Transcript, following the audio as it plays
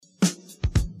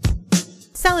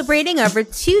Celebrating over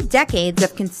 2 decades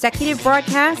of consecutive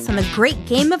broadcasts on the great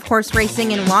game of horse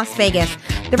racing in Las Vegas,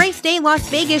 the Race Day Las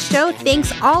Vegas show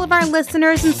thanks all of our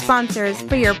listeners and sponsors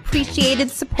for your appreciated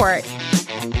support.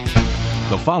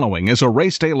 The following is a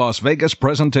Race Day Las Vegas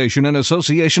presentation in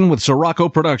association with Sirocco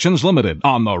Productions Limited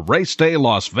on the Race Day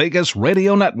Las Vegas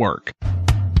Radio Network.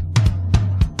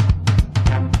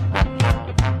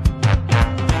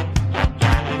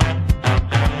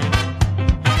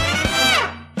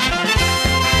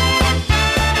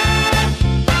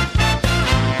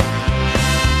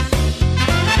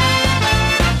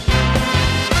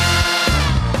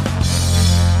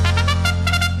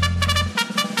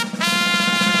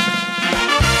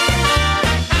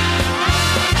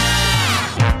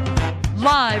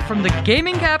 From the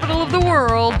gaming capital of the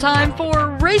world, time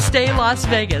for Race Day Las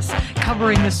Vegas,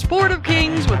 covering the sport of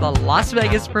kings with a Las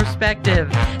Vegas perspective.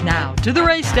 Now to the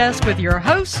race desk with your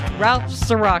host, Ralph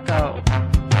Sirocco.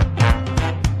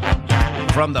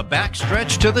 From the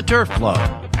backstretch to the turf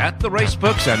club, at the race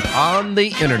books and on the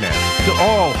internet, to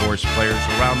all horse players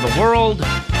around the world,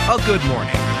 a good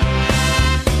morning.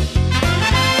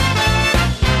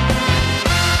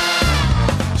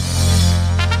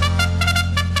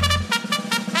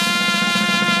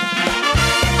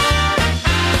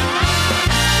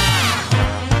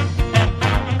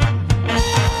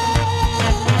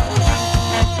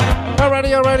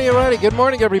 Alrighty. Good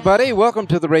morning, everybody. Welcome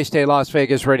to the Race Day Las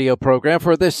Vegas radio program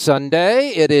for this Sunday.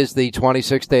 It is the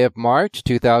 26th day of March,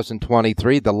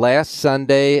 2023, the last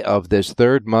Sunday of this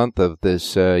third month of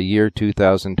this year,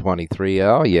 2023.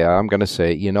 Oh, yeah, I'm going to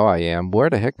say it. You know I am. Where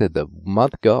the heck did the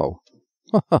month go?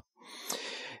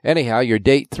 Anyhow, your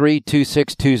date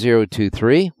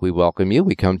 3262023. We welcome you.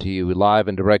 We come to you live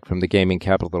and direct from the gaming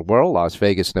capital of the world, Las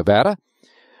Vegas, Nevada.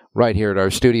 Right here at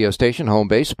our studio station, home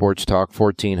base, Sports Talk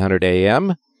 1400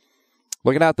 AM.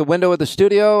 Looking out the window of the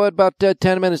studio at about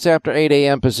 10 minutes after 8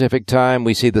 a.m. Pacific time,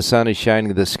 we see the sun is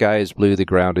shining, the sky is blue, the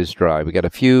ground is dry. We got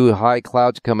a few high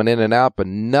clouds coming in and out, but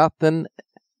nothing,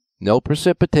 no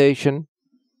precipitation,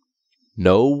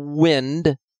 no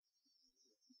wind.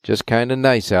 Just kind of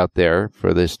nice out there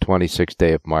for this 26th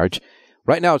day of March.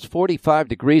 Right now it's 45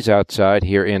 degrees outside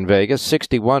here in Vegas.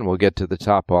 61 we'll get to the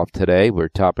top off today. We're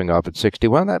topping off at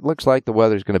 61. That looks like the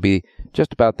weather's going to be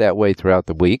just about that way throughout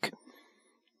the week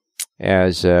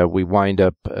as we wind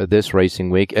up this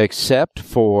racing week, except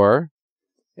for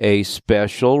a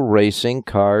special racing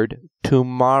card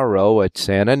tomorrow at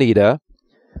Santa Anita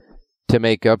to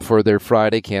make up for their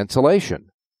Friday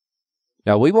cancellation.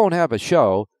 Now, we won't have a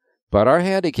show, but our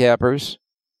handicappers,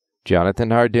 Jonathan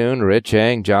Hardoon, Rich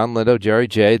Eng, John Lindo, Jerry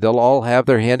J., they'll all have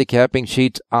their handicapping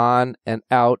sheets on and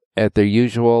out at their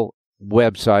usual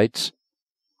websites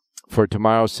for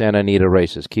tomorrow's Santa Anita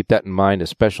races. Keep that in mind, a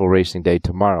special racing day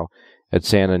tomorrow at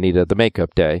Santa Anita, the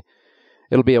makeup day.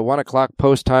 It'll be a 1 o'clock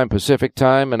post time, Pacific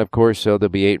time, and of course, there'll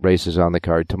be 8 races on the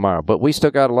card tomorrow. But we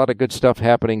still got a lot of good stuff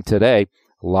happening today.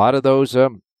 A lot of those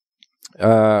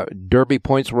Derby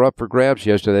points were up for grabs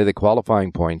yesterday, the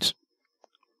qualifying points.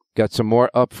 Got some more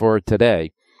up for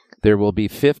today. There will be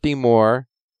 50 more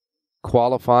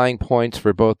qualifying points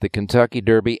for both the Kentucky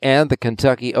Derby and the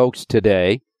Kentucky Oaks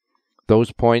today.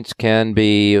 Those points can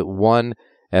be won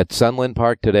at Sunland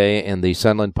Park today in the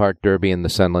Sunland Park Derby and the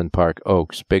Sunland Park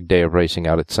Oaks. Big day of racing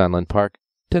out at Sunland Park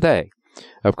today.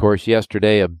 Of course,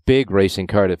 yesterday, a big racing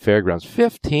card at Fairgrounds.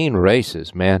 15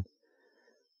 races, man.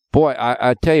 Boy,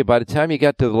 I tell you, by the time you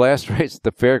got to the last race at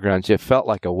the Fairgrounds, you felt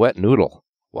like a wet noodle.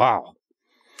 Wow.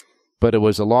 But it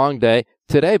was a long day.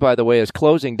 Today, by the way, is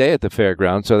closing day at the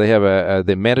Fairgrounds, so they have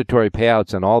the mandatory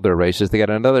payouts on all their races. They got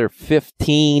another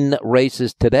 15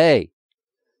 races today.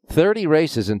 30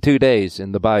 races in 2 days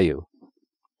in the Bayou.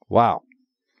 Wow.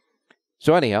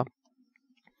 So anyhow,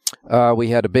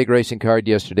 we had a big racing card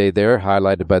yesterday there,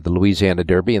 highlighted by the Louisiana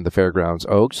Derby and the Fairgrounds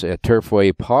Oaks at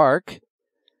Turfway Park.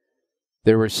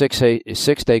 There were six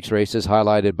stakes races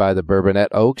highlighted by the Bourbonnette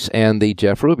Oaks and the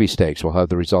Jeff Ruby Stakes. We'll have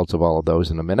the results of all of those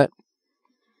in a minute.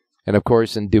 And, of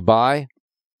course, in Dubai,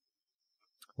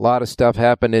 a lot of stuff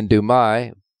happened in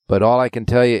Dubai, but all I can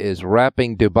tell you is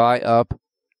wrapping Dubai up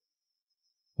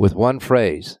with one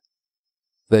phrase.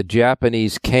 The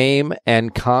Japanese came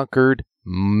and conquered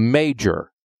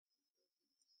major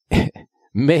in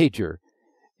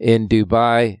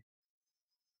Dubai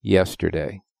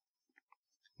yesterday.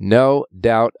 No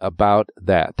doubt about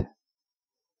that.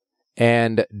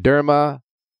 And Derma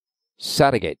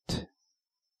Sadagate,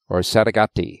 or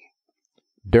Sadagati,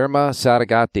 Derma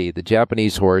Sadagati, the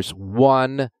Japanese horse,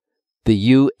 won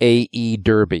the UAE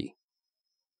Derby.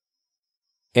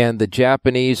 And the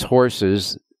Japanese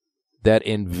horses that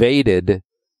invaded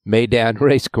Meydan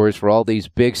Racecourse for all these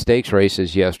big stakes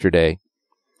races yesterday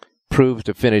proved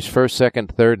to finish first,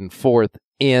 second, third, and fourth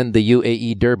in the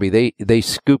UAE Derby. They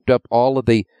scooped up all of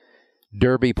the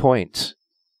Derby points.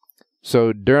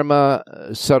 So Derma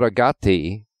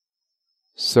Saragaki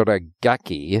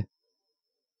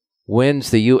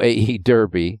wins the UAE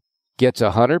Derby, gets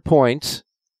 100 points,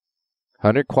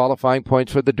 100 qualifying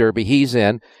points for the Derby. He's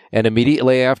in, and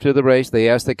immediately after the race, they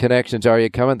asked the connections, "Are you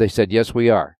coming?" They said, "Yes, we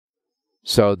are."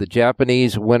 So the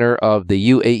Japanese winner of the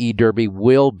UAE Derby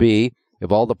will be,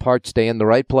 if all the parts stay in the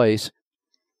right place,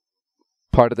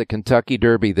 part of the Kentucky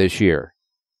Derby this year,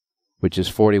 which is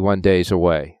 41 days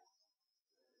away.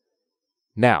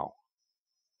 Now,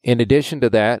 in addition to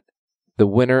that, the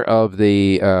winner of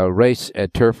the race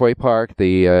at Turfway Park,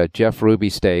 the Jeff Ruby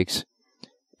Stakes,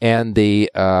 and the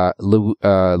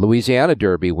Louisiana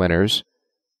Derby winners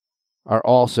are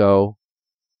also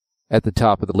at the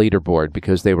top of the leaderboard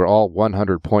because they were all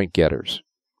 100-point getters.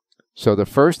 So the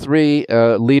first three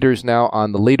leaders now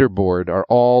on the leaderboard are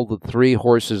all the three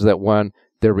horses that won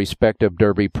their respective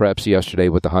Derby preps yesterday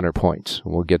with 100 points.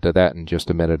 We'll get to that in just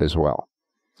a minute as well.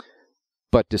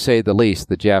 But to say the least,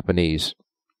 the Japanese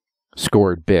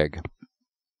scored big.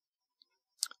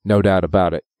 No doubt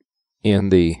about it. In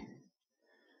the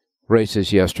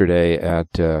races yesterday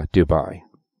at Dubai.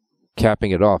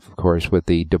 Capping it off, of course, with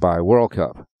the Dubai World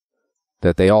Cup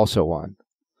that they also won.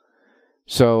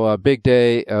 So a big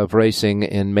day of racing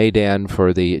in Meydan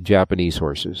for the Japanese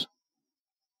horses.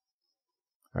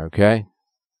 Okay?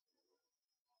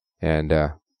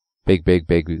 And big,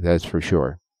 that's for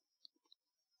sure.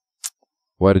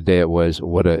 What a day it was.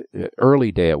 What a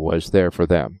early day it was there for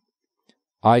them.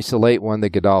 Isolate won the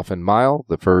Godolphin Mile,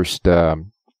 the first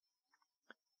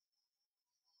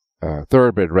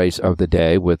thoroughbred race of the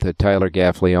day with Tyler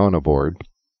Gaffalione aboard.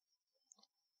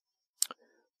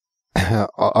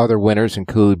 Other winners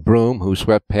include Broome, who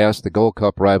swept past the Gold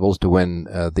Cup rivals to win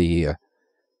the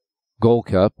Gold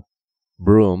Cup.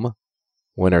 Broome,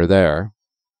 winner there.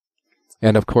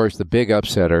 And, of course, the big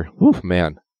upsetter,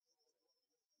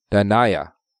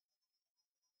 Danaya.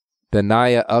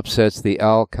 Danaya upsets the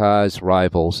Alcaz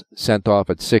rivals, sent off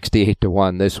at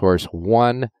 68-1. This horse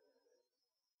won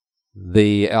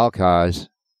the Alcaz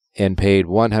and paid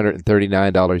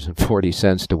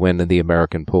 $139.40 to win in the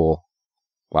American pool.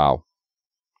 Wow.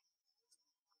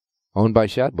 Owned by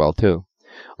Shadwell, too.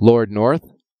 Lord North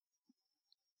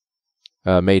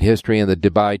made history in the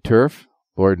Dubai Turf.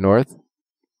 Lord North,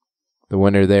 the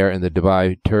winner there in the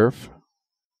Dubai Turf.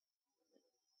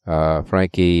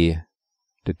 Frankie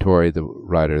Dettori, the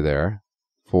rider there,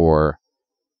 for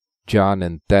John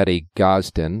and Thaddy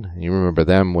Gosden. You remember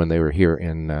them when they were here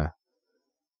in...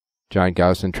 John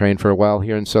Gosden trained for a while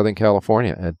here in Southern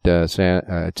California at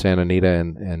Santa Anita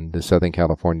and the Southern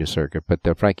California circuit. But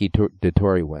Frankie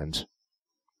Dettori wins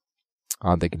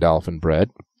on the Godolphin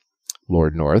bred,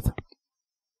 Lord North.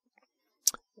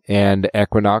 And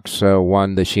Equinox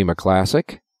won the Shima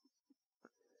Classic.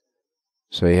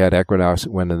 So he had Equinox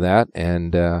winning that,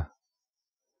 and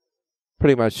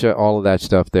pretty much all of that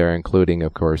stuff there, including,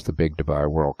 of course, the big Dubai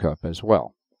World Cup as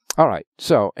well. All right,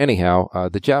 so anyhow,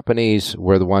 the Japanese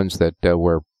were the ones that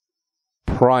were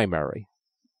primary,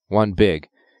 won big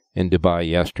in Dubai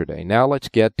yesterday. Now let's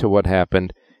get to what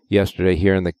happened yesterday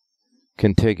here in the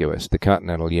contiguous, the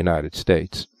continental United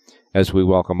States, as we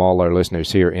welcome all our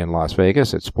listeners here in Las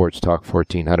Vegas at Sports Talk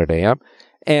 1400 AM,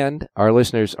 and our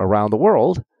listeners around the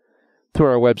world through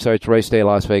our websites,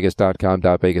 racedaylasvegas.com,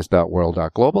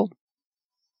 .vegas.world.global,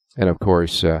 and of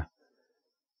course,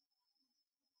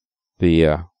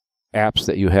 the apps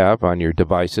that you have on your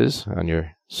devices, on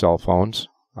your cell phones.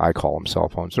 I call them cell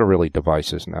phones. They're really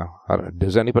devices now.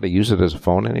 Does anybody use it as a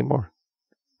phone anymore?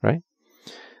 Right?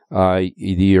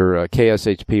 Your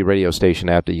KSHP radio station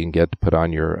app that you can get to put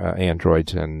on your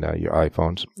Androids and your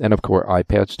iPhones. And, of course,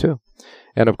 iPads, too.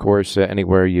 And, of course,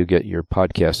 anywhere you get your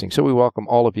podcasting. So we welcome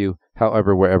all of you,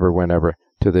 however, wherever, whenever,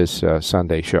 to this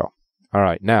Sunday show. All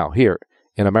right, now, here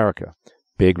in America,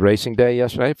 big racing day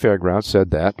yesterday. Fairgrounds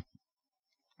said that.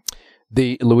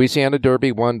 The Louisiana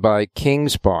Derby won by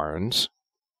Kingsbarns.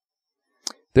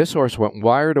 This horse went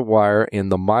wire to wire in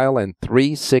the 1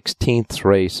 3/16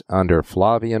 race under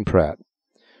Flavien Prat.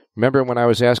 Remember when I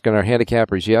was asking our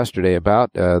handicappers yesterday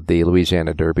about the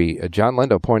Louisiana Derby, John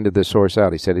Lindo pointed this horse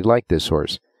out. He said he liked this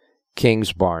horse.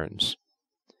 Kingsbarns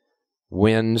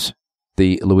wins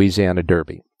the Louisiana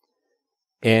Derby.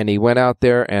 And he went out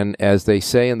there, and as they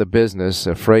say in the business,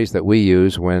 a phrase that we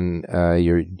use when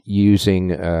you're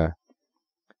using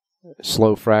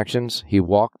slow fractions, he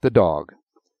walked the dog.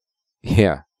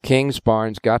 Yeah,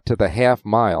 Kingsbarns got to the half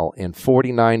mile in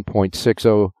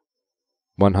 49.60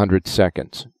 100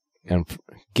 seconds. And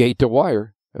gate to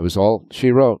wire, it was all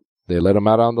she wrote. They let him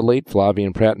out on the lead.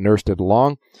 Flavien Prat nursed it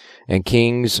along, and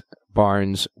Kings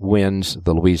Barnes wins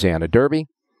the Louisiana Derby.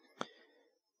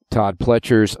 Todd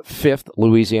Pletcher's 5th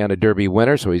Louisiana Derby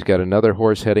winner, so he's got another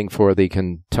horse heading for the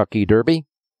Kentucky Derby.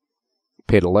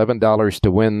 Paid $11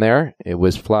 to win there. It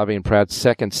was Flavien Prat's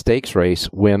 2nd stakes race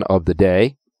win of the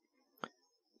day.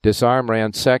 Disarm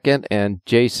ran 2nd, and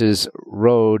Jace's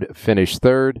Road finished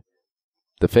 3rd.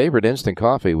 The favorite, Instant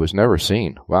Coffee, was never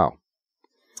seen. Wow.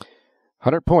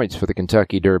 100 points for the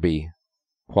Kentucky Derby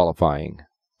qualifying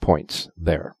points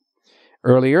there.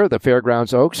 Earlier, the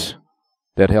Fairgrounds Oaks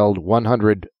that held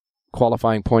 100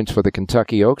 qualifying points for the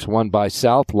Kentucky Oaks, won by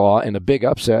Southlaw in a big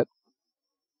upset.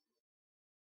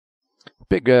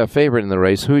 Big favorite in the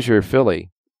race, Hoosier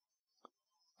Philly.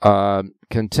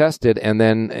 Contested, and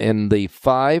then in the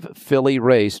 5 filly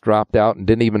race, dropped out and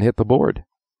didn't even hit the board.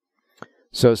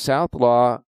 So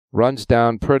Southlaw runs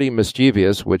down Pretty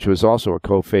Mischievous, which was also a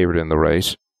co-favorite in the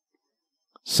race.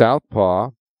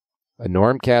 Southpaw, a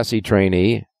Norm Cassie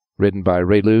trainee, ridden by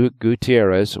Relu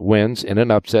Gutierrez, wins in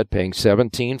an upset, paying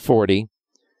 $17.40,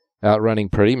 outrunning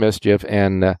Pretty Mischief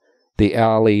and the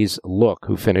Alley's Look,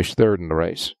 who finished 3rd in the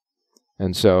race.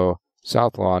 And so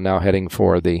Southlaw now heading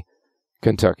for the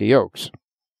Kentucky Oaks.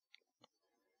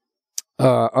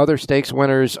 Other stakes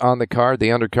winners on the card, the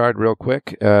undercard real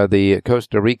quick. The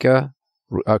Costa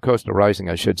Rising,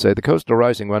 I should say. The Coastal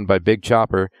Rising won by Big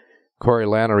Chopper. Corey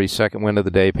Lannery's 2nd win of the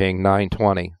day, paying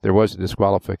 $9.20. There was a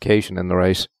disqualification in the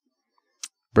race.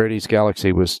 Brady's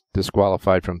Galaxy was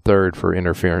disqualified from 3rd for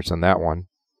interference in that one.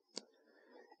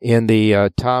 In the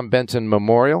Tom Benson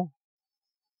Memorial,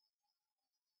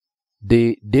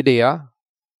 Didia,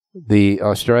 the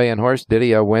Australian horse,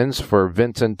 Didia wins for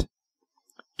Vincent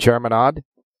Charmanade,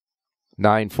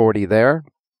 $9.40 there,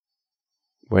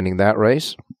 winning that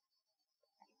race.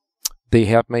 The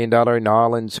 $500,000 New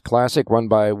Orleans Classic won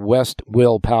by West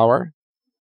Willpower.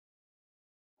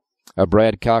 A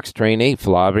Brad Cox trainee,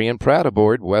 Flavien Prat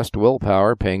aboard, West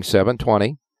Willpower, paying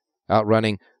 $7.20,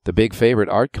 outrunning the big favorite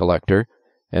Art Collector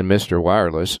and Mr.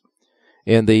 Wireless.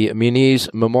 In the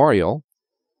Muniz Memorial,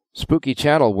 Spooky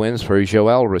Channel wins for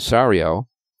Joel Rosario,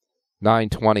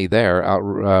 $9.20 there,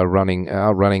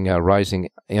 outrunning Rising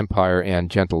Empire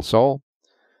and Gentle Soul.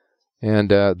 And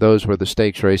those were the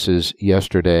stakes races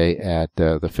yesterday at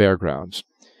the fairgrounds.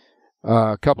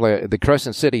 The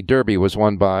Crescent City Derby was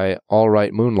won by All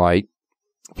Right Moonlight,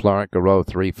 Florent Garreau,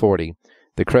 $3.40.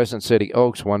 The Crescent City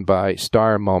Oaks won by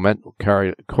Star Moment,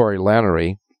 Corey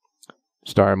Lannery.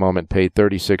 Star Moment paid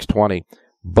 $36.20.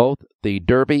 Both the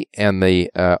Derby and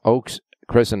the Oaks,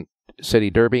 Crescent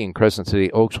City Derby and Crescent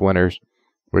City Oaks winners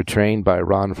were trained by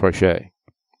Ron Frochet.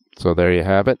 So there you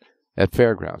have it at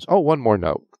fairgrounds. Oh, one more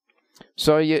note.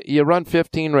 So you run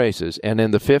 15 races, and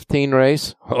in the 15th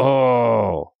race,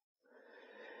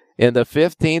 in the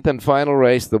 15th and final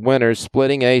race, the winners,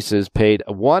 Splitting Aces, paid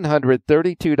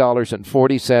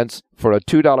 $132.40 for a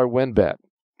 $2 win bet.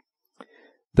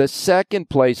 The second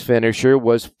place finisher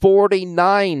was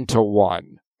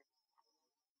 49-1,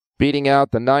 beating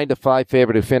out the 9-5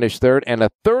 favorite who finished 3rd, and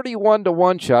a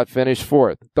 31-1 shot finished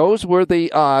 4th. Those were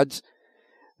the odds.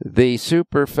 The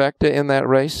superfecta in that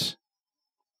race,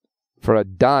 for a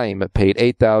dime, paid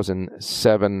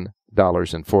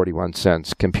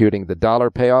 $8,007.41, computing the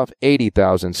dollar payoff,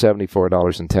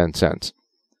 $80,074.10.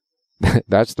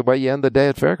 That's the way you end the day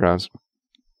at fairgrounds.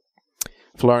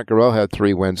 Florent Garreau had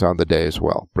 3 wins on the day as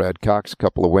well. Brad Cox, a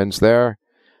couple of wins there.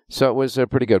 So it was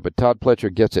pretty good, but Todd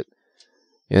Pletcher gets it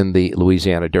in the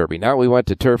Louisiana Derby. Now we went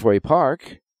to Turfway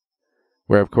Park,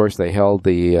 where, of course, they held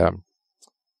the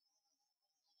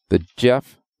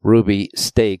Jeff Ruby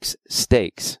Stakes.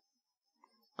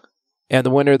 And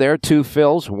the winner there, Two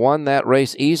Phils, won that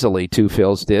race easily. Two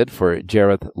Phils did for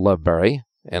Jareth Loveberry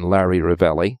and Larry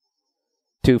Ravelli.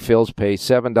 Two Phils pay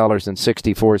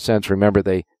 $7.64. Remember,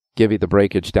 they give you the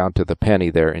breakage down to the penny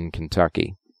there in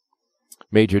Kentucky.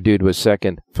 Major Dude was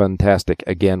 2nd. Fantastic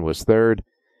Again was 3rd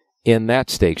in that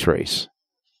stakes race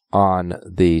on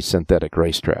the synthetic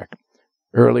racetrack.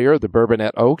 Earlier, the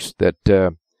Bourbonnette Oaks that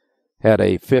had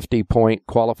a 50-point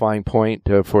qualifying point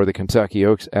for the Kentucky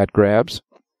Oaks at grabs.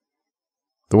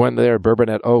 The one there,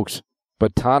 Bourbonnette Oaks,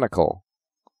 Botanical,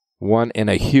 won in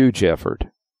a huge effort.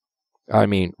 I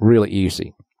mean, really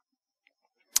easy.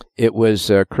 It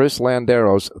was Chris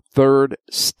Landero's 3rd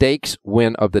stakes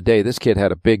win of the day. This kid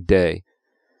had a big day.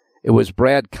 It was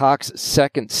Brad Cox's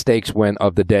 2nd stakes win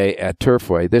of the day at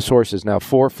Turfway. This horse is now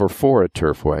 4 for 4 at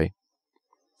Turfway.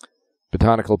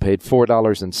 Botanical paid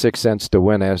 $4.06 to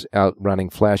win, as outrunning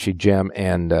Flashy Gem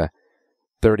and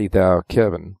 30 Thou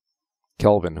Kelvin,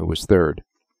 who was 3rd.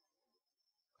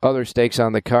 Other stakes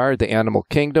on the card, the Animal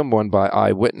Kingdom, won by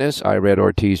Eyewitness, Ired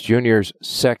Ortiz Jr.'s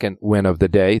second win of the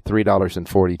day,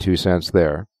 $3.42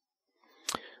 there.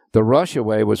 The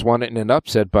Rushaway was won in an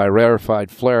upset by Rarefied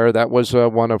Flair. That was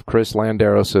one of Chris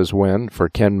Landeros' win for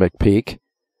Ken McPeak.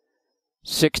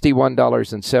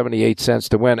 $61.78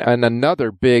 to win. And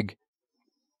another big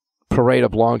parade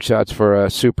of long shots for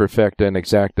Superfecta and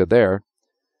Exacta there.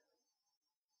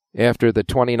 After the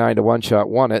 29-1 shot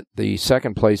won it, the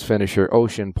second place finisher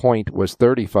Ocean Point was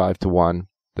 35-1.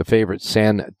 The favorite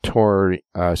Santorini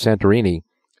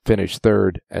finished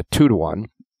third at 2-1.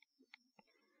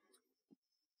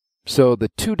 So the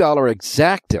 $2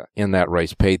 Exacta in that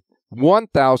race paid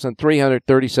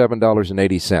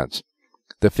 $1,337.80.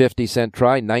 The 50-cent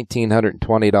try,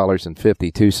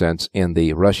 $1,920.52 in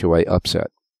the Rushaway upset.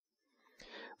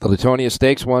 The Latonia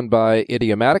Stakes won by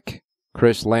Idiomatic.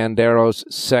 Chris Landeros'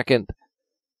 second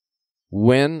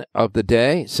win of the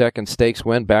day. Second stakes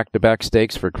win, back-to-back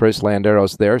stakes for Chris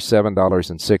Landeros there,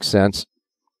 $7.06.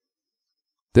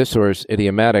 This horse,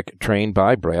 Idiomatic, trained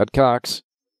by Brad Cox,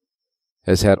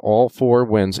 has had all 4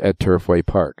 wins at Turfway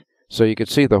Park. So you could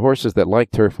see the horses that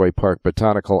like Turfway Park,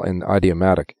 Botanical and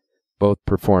Idiomatic, both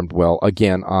performed well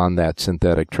again on that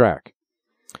synthetic track.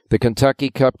 The Kentucky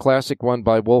Cup Classic won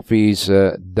by Wolfie's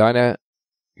Dynaghost.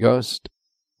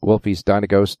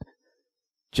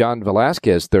 John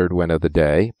Velasquez, third win of the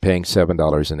day, paying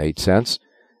 $7.08.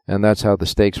 And that's how the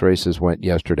stakes races went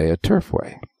yesterday at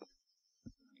Turfway.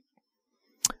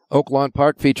 Oaklawn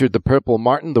Park featured the Purple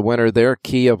Martin, the winner there,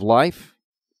 Key of Life.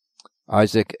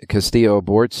 Isaac Castillo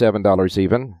aboard, $7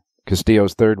 even.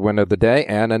 Castillo's third win of the day.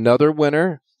 And another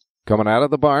winner coming out of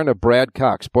the barn of Brad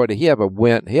Cox. Boy, did he have a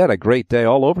win. He had a great day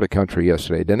all over the country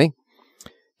yesterday, didn't he?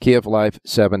 Key of Life,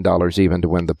 $7 even to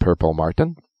win the Purple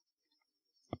Martin.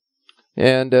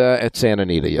 And at Santa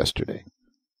Anita yesterday.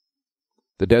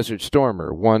 The Desert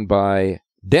Stormer won by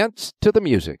Dance to the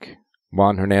Music.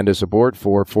 Juan Hernandez aboard,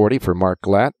 $4.40 for Mark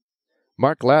Glatt.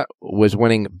 Mark Glatt was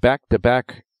winning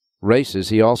back-to-back races.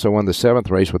 He also won the 7th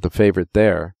race with the favorite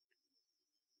there.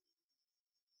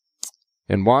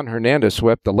 And Juan Hernandez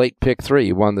swept the late pick 3.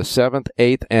 He won the 7th,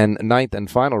 8th, and 9th and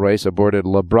final race aboarded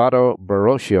Labrado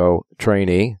Barocio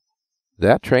trainee.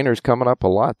 That trainer's coming up a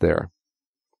lot there.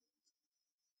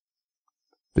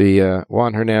 The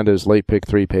Juan Hernandez late pick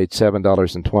 3 paid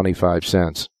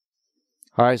 $7.25.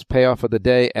 Highest payoff of the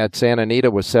day at Santa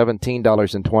Anita was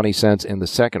 $17.20 in the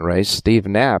second race. Steve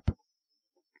Knapp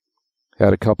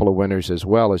had a couple of winners as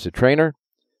well as a trainer.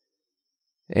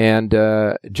 And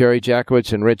Jerry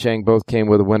Jackowitz and Rich Eng both came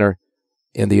with a winner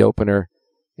in the opener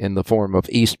in the form of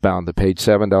Eastbound that paid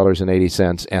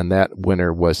 $7.80. And that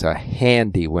winner was a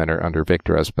handy winner under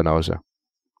Victor Espinoza.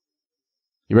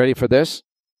 You ready for this?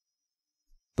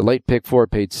 The late pick 4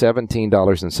 paid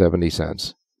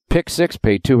 $17.70. Pick 6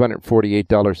 paid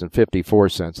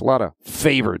 $248.54. A lot of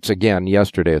favorites again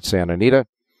yesterday at Santa Anita.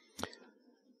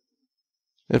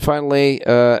 And finally,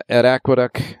 at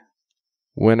Aqueduct,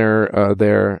 winner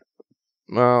there.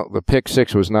 Well, the pick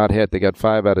 6 was not hit. They got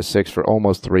 5 out of 6 for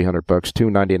almost $300,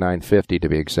 $299.50 to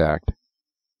be exact.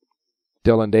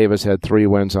 Dylan Davis had 3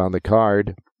 wins on the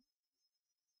card.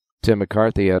 Tim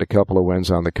McCarthy had a couple of wins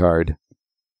on the card.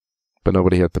 But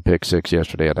nobody hit the pick 6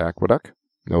 yesterday at Aqueduct.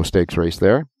 No stakes race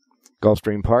there.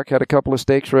 Gulfstream Park had a couple of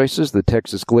stakes races. The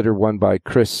Texas Glitter won by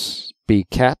Chris B.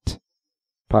 Cat.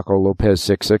 Paco Lopez,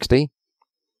 $6.60.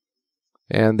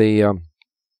 And the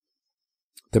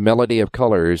Melody of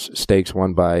Colors stakes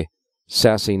won by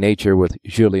Sassy Nature with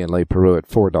Julien Leperoux at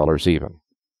 $4 even.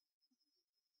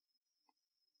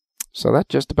 So that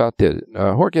just about did it.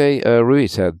 Jorge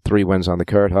Ruiz had 3 wins on the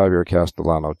card. Javier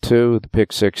Castellano, 2. The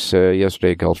pick 6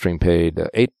 yesterday, Gulfstream paid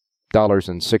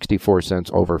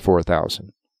 $8.64 over $4,000.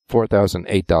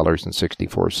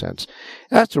 $4,008.64.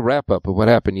 That's a wrap-up of what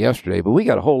happened yesterday, but we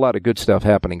got a whole lot of good stuff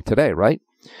happening today, right?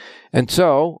 And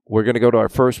so we're going to go to our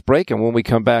first break, and when we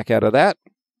come back out of that,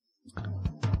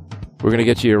 we're going to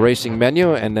get you your racing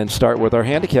menu and then start with our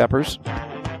handicappers.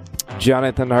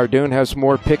 Jonathan Hardoon has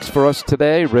more picks for us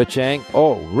today. Rich Eng.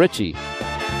 Oh, Richie.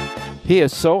 He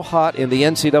is so hot in the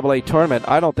NCAA tournament,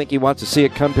 I don't think he wants to see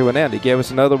it come to an end. He gave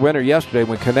us another winner yesterday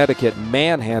when Connecticut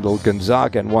manhandled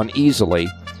Gonzaga and won easily.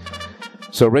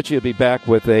 So Richie will be back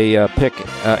with a pick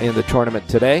in the tournament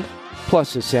today,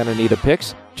 plus his Santa Anita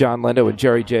picks. John Lindo and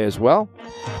Jerry J as well.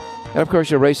 And, of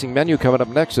course, your racing menu coming up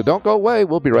next, so don't go away.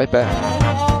 We'll be right back.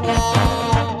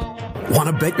 Want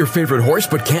to bet your favorite horse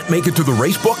but can't make it to the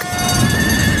racebook?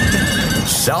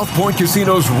 South Point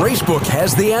Casino's Racebook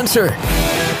has the answer.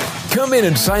 Come in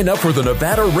and sign up for the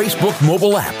Nevada Racebook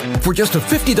mobile app. For just a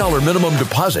 $50 minimum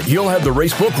deposit, you'll have the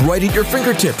Racebook right at your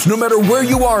fingertips, no matter where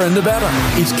you are in Nevada.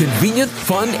 It's convenient,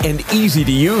 fun, and easy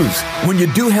to use. When you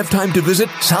do have time to visit,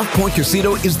 South Point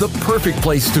Casino is the perfect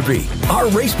place to be. Our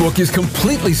Racebook is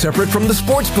completely separate from the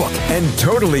Sportsbook and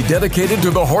totally dedicated to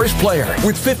the horse player.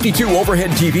 With 52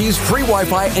 overhead TVs, free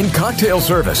Wi-Fi, and cocktail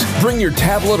service. Bring your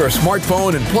tablet or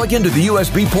smartphone and plug into the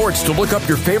USB ports to look up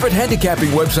your favorite handicapping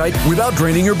website without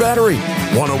draining your battery.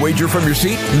 Want to wager from your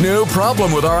seat? No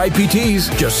problem with our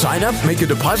IPTs. Just sign up, make a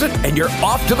deposit, and you're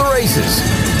off to the races.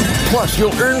 Plus,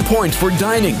 you'll earn points for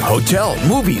dining, hotel,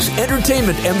 movies,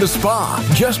 entertainment, and the spa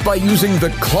just by using the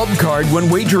club card when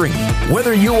wagering.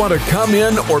 Whether you want to come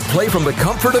in or play from the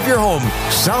comfort of your home,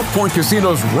 South Point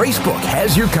Casino's Racebook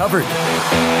has you covered.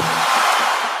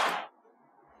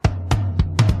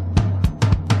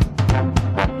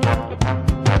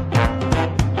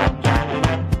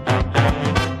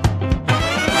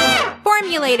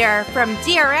 Formulator from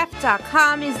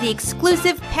DRF.com is the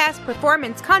exclusive past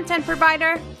performance content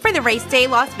provider for the Race Day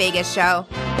Las Vegas show.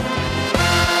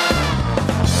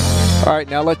 All right,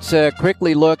 now let's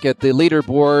quickly look at the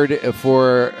leaderboard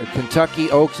for Kentucky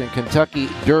Oaks and Kentucky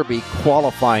Derby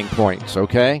qualifying points,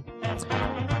 okay?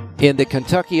 In the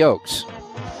Kentucky Oaks,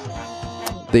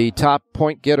 the top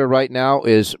point getter right now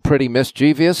is Pretty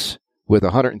Mischievous with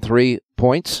 103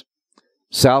 points.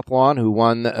 South Lawn, who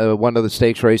won one of the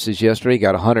stakes races yesterday,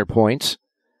 got 100 points.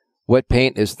 Wet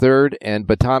Paint is third, and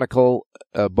Botanical,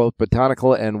 both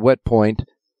Botanical and Wet Paint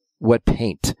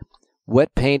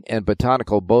and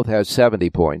Botanical both have 70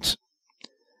 points.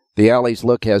 The Alley's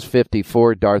Look has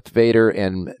 54. Darth Vader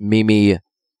and Mimi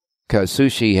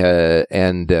Kazushi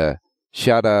and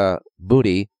Shada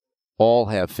Booty all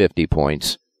have 50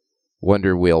 points.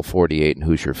 Wonder Wheel 48 and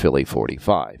Hoosier Philly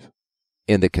 45.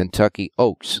 In the Kentucky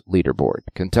Oaks leaderboard.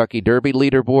 Kentucky Derby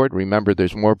leaderboard, remember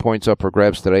there's more points up for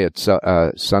grabs today at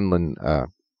Sunland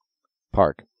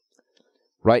Park.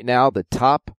 Right now, the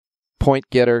top point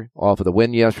getter off of the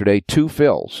win yesterday, 2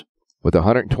 fills with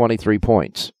 123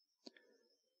 points.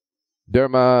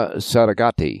 Derma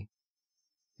Saragati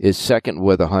is second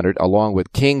with 100, along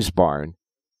with Kingsbarn,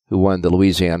 who won the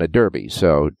Louisiana Derby.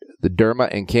 So the Derma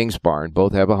and Kingsbarn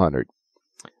both have 100.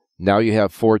 Now you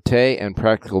have Forte and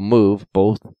Practical Move,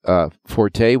 both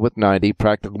Forte with 90,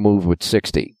 Practical Move with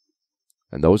 60.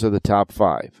 And those are the top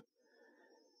 5.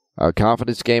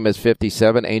 Confidence Game has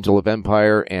 57. Angel of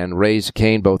Empire and Raise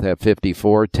Cane both have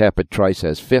 54. Tapit Trice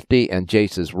has 50. And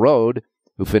Jace's Road,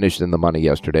 who finished in the money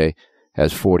yesterday,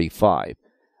 has 45.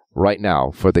 Right now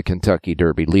for the Kentucky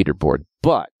Derby leaderboard.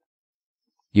 But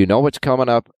you know what's coming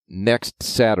up next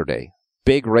Saturday.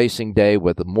 Big racing day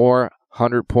with more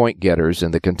 100-point getters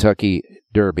in the Kentucky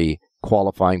Derby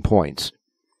qualifying points,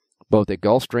 both at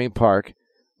Gulfstream Park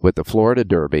with the Florida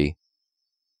Derby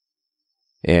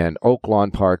and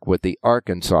Oaklawn Park with the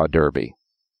Arkansas Derby.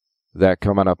 That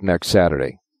coming up next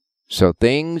Saturday. So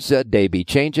things, they be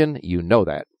changing. You know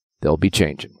that. They'll be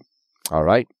changing. All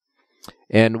right?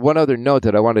 And one other note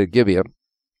that I wanted to give you.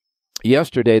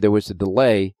 Yesterday there was a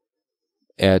delay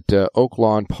at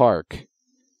Oaklawn Park.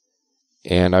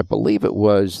 And I believe it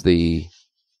was the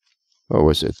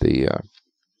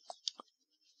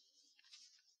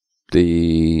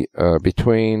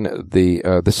between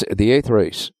the eighth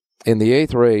race. In the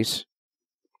eighth race,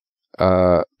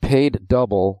 Paid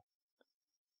Double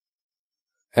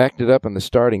acted up in the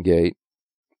starting gate,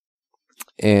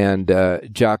 and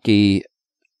jockey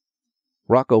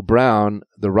Rocco Brown,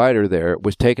 the rider there,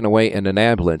 was taken away in an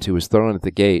ambulance. He was thrown at the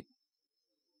gate.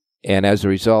 And as a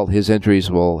result, his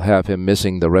injuries will have him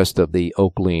missing the rest of the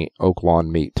Oaklawn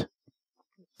meet.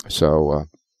 So,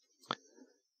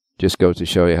 just goes to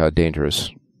show you how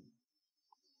dangerous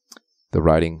the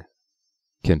riding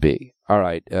can be. All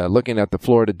right, looking at the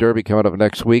Florida Derby coming up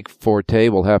next week, Forte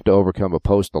will have to overcome a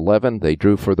post 11. They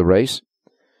drew for the race.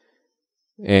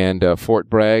 And Fort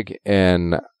Bragg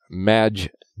and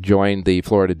Madge joined the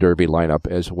Florida Derby lineup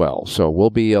as well. So we'll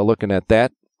be looking at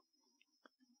that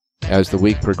as the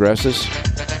week progresses.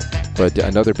 But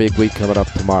another big week coming up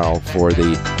tomorrow for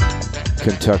the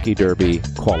Kentucky Derby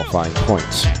qualifying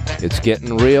points. It's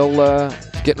getting real now,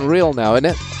 isn't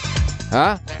it?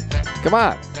 Huh? Come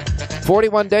on.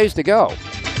 41 days to go.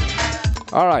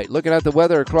 All right, looking at the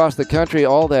weather across the country,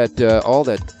 all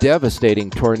that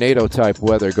devastating tornado-type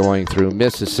weather going through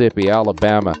Mississippi,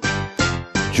 Alabama,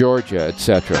 Georgia,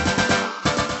 etc.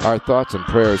 Our thoughts and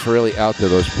prayers really out to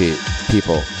those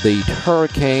people. The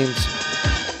hurricanes,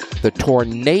 the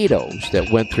tornadoes that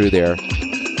went through there,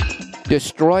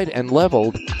 destroyed and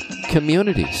leveled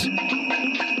communities.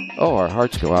 Oh, our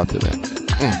hearts go out to them.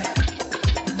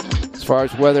 As far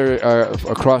as weather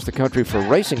across the country for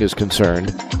racing is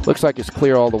concerned, looks like it's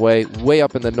clear all the way. Way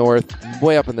up in the north,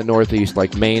 way up in the northeast,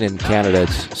 like Maine and Canada,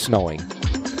 it's snowing.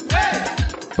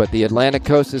 But the Atlantic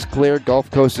coast is clear, Gulf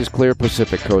Coast is clear,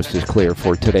 Pacific Coast is clear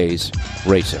for today's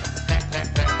racing.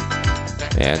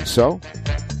 And so,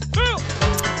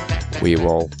 we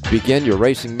will begin your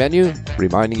racing menu,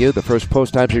 reminding you the first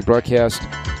post times we broadcast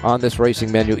on this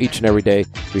racing menu each and every day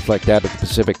reflect that of the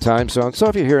Pacific time zone. So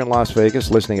if you're here in Las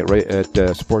Vegas listening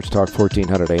at Sports Talk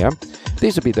 1400 AM,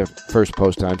 these will be the first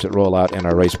post times that roll out in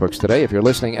our race books today. If you're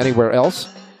listening anywhere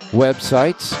else,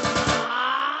 websites,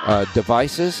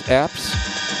 devices, apps,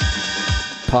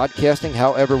 podcasting,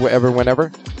 however, wherever,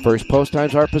 whenever, first post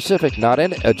times are Pacific. Not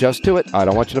in it. Adjust to it. I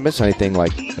don't want you to miss anything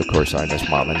like, of course, I miss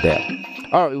Mom and Dad.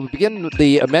 All right, we begin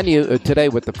the menu today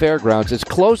with the fairgrounds. It's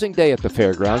closing day at the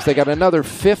fairgrounds. They got another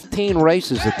 15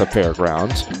 races at the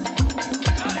fairgrounds.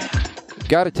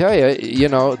 Got to tell you, you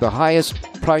know, the highest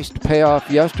priced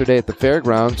payoff yesterday at the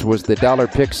fairgrounds was the dollar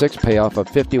pick six payoff of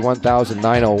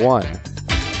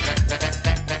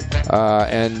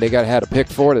 $51,901. And they had a pick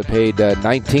four that paid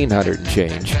 $1,900 and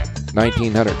change,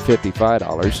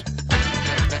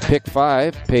 $1,955. Pick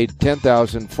five paid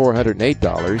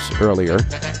 $10,408 earlier.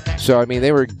 So, I mean,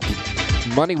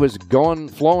 money was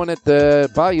flowing at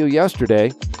the Bayou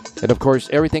yesterday. And, of course,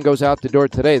 everything goes out the door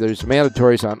today. There's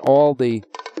mandatories on all the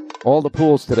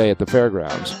pools today at the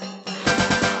fairgrounds.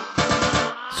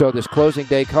 So this closing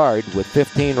day card with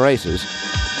 15 races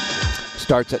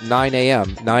starts at 9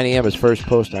 a.m. 9 a.m. is first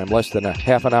post time, less than a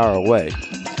half an hour away.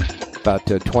 About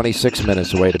 26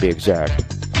 minutes away to be exact.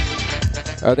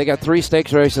 They got 3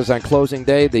 stakes races on closing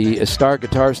day. The Star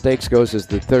Guitar Stakes goes as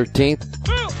the 13th.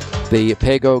 The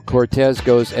Pago Cortez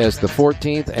goes as the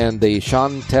 14th, and the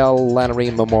Chantal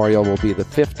Lannery Memorial will be the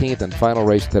 15th and final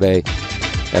race today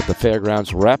at the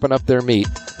fairgrounds, wrapping up their meet.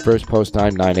 First post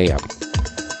time, 9 a.m.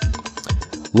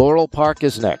 Laurel Park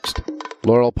is next.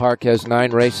 Laurel Park has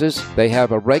 9 races. They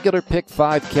have a regular pick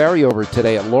 5 carryover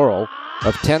today at Laurel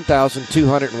of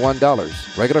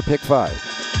 $10,201. Regular pick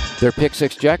 5. Their pick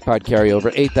 6 jackpot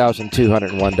carryover,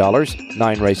 $8,201.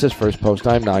 9 races, first post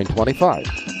time, 9:25.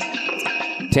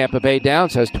 Tampa Bay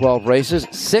Downs has 12 races,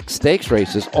 6 stakes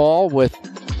races, all with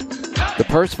the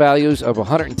purse values of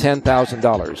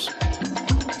 $110,000.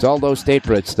 It's all those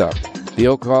state-bred stuff. The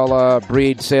Ocala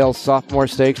Breed Sales Sophomore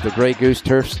Stakes, the Grey Goose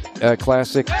Turf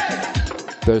Classic,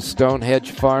 the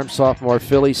Stonehenge Farm Sophomore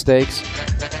Filly Stakes,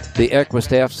 the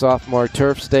Equistaff Sophomore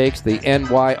Turf Stakes, the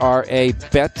NYRA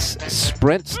Betts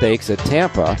Sprint Stakes at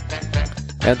Tampa,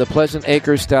 and the Pleasant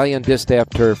Acres Stallion Distaff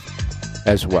Turf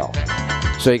as well.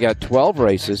 So you got 12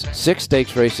 races, 6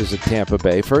 stakes races at Tampa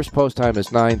Bay. First post time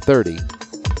is 9:30.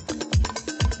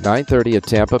 9:30 at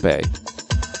Tampa Bay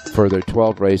for their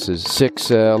 12 races.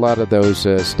 6, a lot of those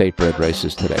state-bred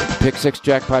races today. Pick 6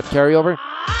 jackpot carryover,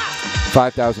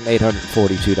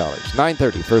 $5,842.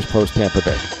 9:30, first post Tampa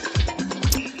Bay.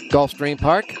 Gulfstream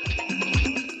Park,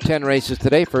 10 races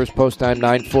today. First post time,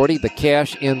 9:40. The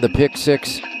cash in the pick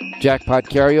 6 jackpot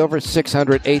carryover,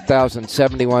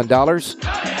 $608,071.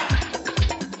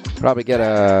 Probably get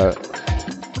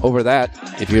over that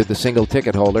if you're the single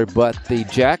ticket holder, but the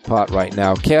jackpot right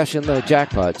now, cash in the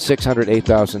jackpot,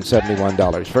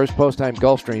 $608,071. First post time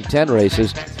Gulfstream 10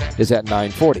 races is at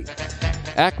 9:40.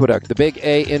 Aqueduct, the big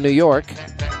A in New York,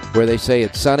 where they say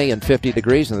it's sunny and 50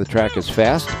 degrees and the track is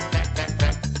fast.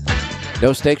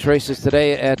 No stakes races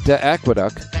today at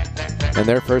Aqueduct, and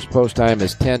their first post time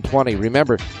is 10:20.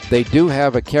 Remember, they do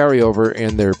have a carryover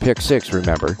in their pick 6,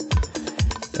 remember.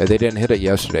 They didn't hit it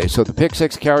yesterday. So the pick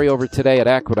 6 carryover today at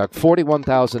Aqueduct,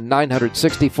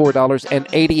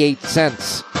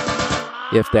 $41,964.88,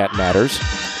 if that matters.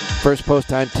 First post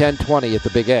time, 10:20 at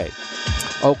the Big A.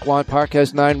 Oaklawn Park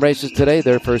has 9 races today.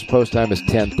 Their first post time is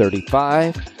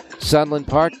 10:35. Sunland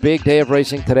Park, big day of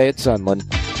racing today at Sunland.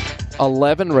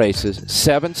 11 races,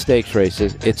 7 stakes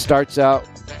races. It starts out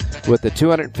with the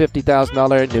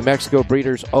 $250,000 New Mexico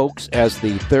Breeders' Oaks as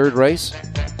the 3rd race.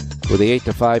 With the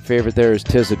 8-5 favorite there is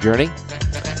Tis a Journey.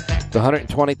 The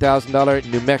 $120,000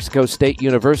 New Mexico State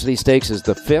University Stakes is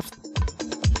the 5th.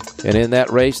 And in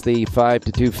that race, the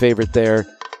 5-2 favorite there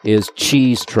is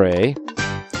Cheese Tray.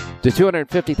 The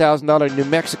 $250,000 New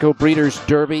Mexico Breeders'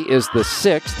 Derby is the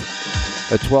 6th.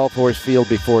 A 12-horse field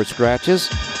before scratches.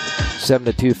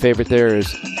 7-2 favorite there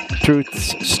is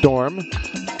Truth's Storm.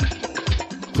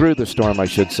 Through the Storm, I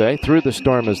should say. Through the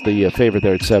Storm is the favorite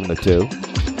there at 7-2.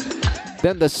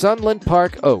 Then the Sunland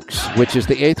Park Oaks, which is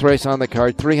the 8th race on the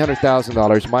card,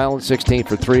 $300,000, mile and 16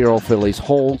 for 3-year-old fillies,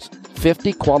 holds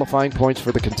 50 qualifying points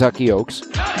for the Kentucky Oaks.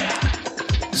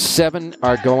 7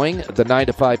 are going. The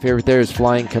 9-5 favorite there is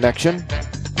Flying Connection.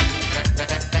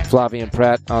 Flavien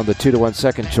Prat on the 2-1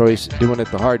 second choice, doing it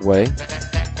the hard way.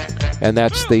 And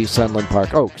that's the Sunland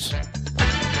Park Oaks.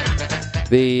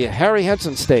 The Harry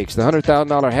Henson Stakes, the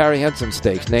 $100,000 Harry Henson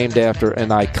Stakes, named after an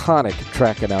iconic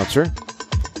track announcer,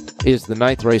 is the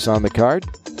 9th race on the card.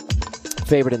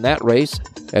 Favorite in that race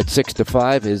at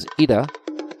 6-5 is Ida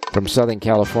from Southern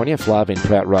California. Flavien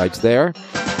Prat rides there.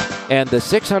 And the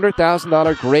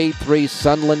 $600,000 Grade 3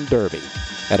 Sunland Derby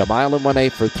at 1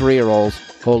 1/8 for 3-year-olds,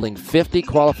 holding 50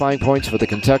 qualifying points for the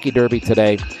Kentucky Derby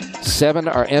today. 7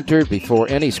 are entered before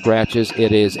any scratches.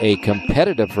 It is a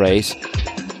competitive race,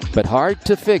 but hard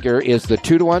to figure is the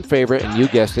 2-1 favorite, and you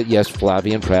guessed it, yes,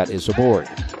 Flavien Prat is aboard.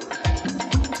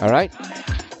 All right,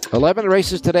 11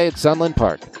 races today at Sunland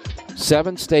Park.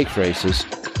 7 stakes races.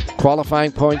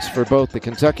 Qualifying points for both the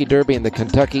Kentucky Derby and the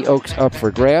Kentucky Oaks up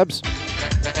for grabs.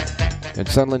 And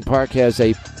Sunland Park has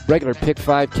a regular Pick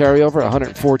 5 carryover,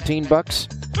 $114.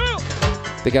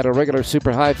 They got a regular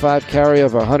Super High 5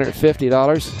 carryover,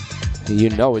 $150.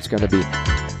 You know it's going to be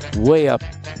way up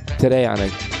today on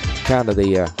account of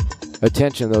the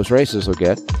attention those races will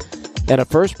get. And a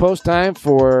first post time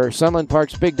for Sunland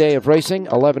Park's big day of racing,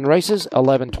 11 races,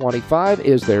 11:25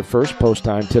 is their first post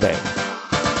time today.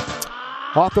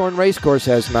 Hawthorne Racecourse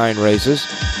has 9 races.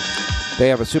 They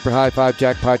have a Super High 5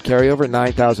 jackpot carryover,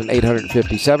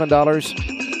 $9,857.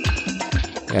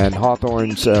 And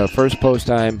Hawthorne's first post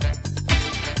time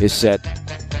is set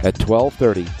at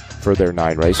 12:30 for their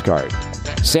 9-race card.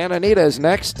 Santa Anita is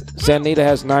next. Santa Anita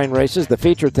has 9 races. The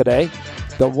feature today,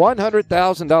 the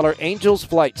 $100,000 Angels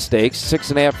Flight Stakes,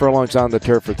 6.5 furlongs on the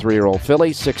turf for 3-year-old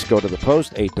fillies. 6 go to the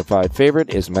post. 8-5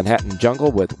 favorite is Manhattan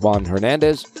Jungle with Juan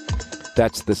Hernandez.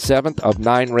 That's the 7th of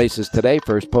 9 races today.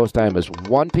 First post time is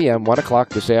 1 p.m., 1 o'clock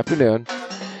this afternoon.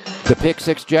 The Pick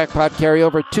 6 jackpot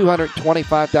carryover,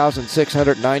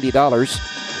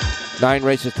 $225,690. 9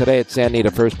 races today at Santa Anita.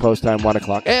 First post time, 1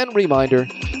 o'clock. And reminder,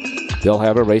 they'll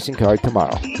have a racing card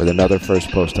tomorrow with another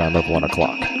first post time of 1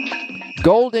 o'clock.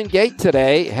 Golden Gate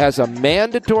today has a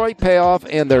mandatory payoff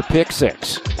in their Pick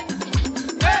 6.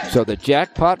 So the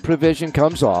jackpot provision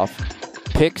comes off.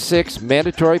 Pick 6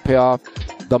 mandatory payoff.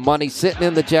 The money sitting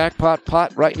in the jackpot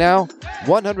pot right now,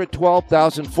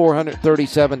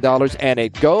 $112,437, and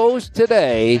it goes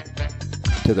today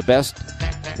to the best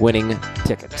winning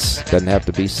tickets. Doesn't have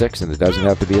to be 6, and it doesn't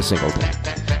have to be a singleton.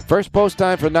 First post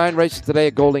time for 9 races today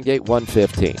at Golden Gate,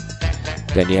 1:15.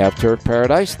 Then you have Turf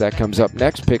Paradise. That comes up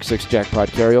next. Pick 6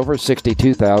 jackpot carryover,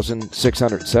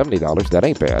 $62,670. That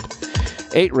ain't bad.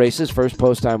 8 races, first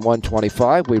post time,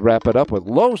 1:25. We wrap it up with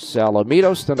Los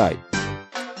Alamitos tonight.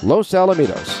 Los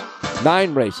Alamitos,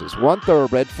 9 races, 1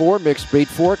 thoroughbred, 4 mixed breed,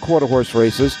 4 quarter horse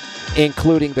races,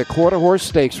 including the quarter horse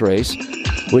stakes race,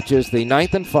 which is the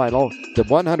 9th and final, the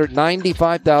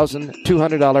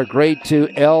 $195,200 Grade 2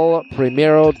 El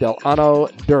Primero del Ano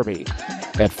Derby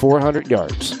at 400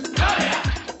 yards.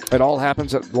 It all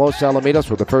happens at Los Alamitos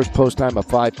with the first post time of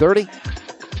 5:30.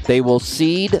 They will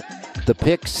seed the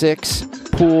Pick 6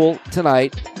 pool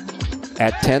tonight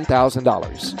at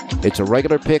 $10,000. It's a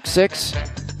regular Pick 6.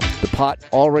 The pot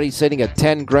already sitting at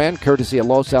 $10,000, courtesy of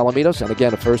Los Alamitos, and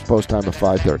again, a first post time of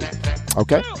 5:30.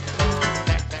 Okay?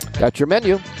 That's your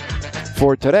menu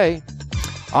for today.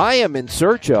 I am in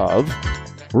search of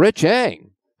Rich Eng,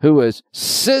 who is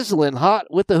sizzling hot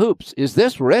with the hoops. Is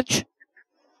this Rich?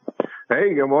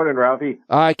 Hey, good morning, Ralphie.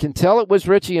 I can tell it was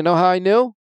Richie. You know how I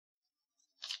knew?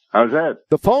 How's that?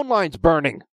 The phone line's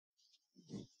burning.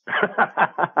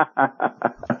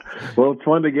 Well, it's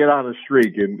fun to get on a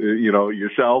streak, and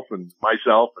yourself and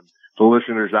myself and the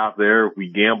listeners out there. If we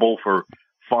gamble for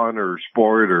fun or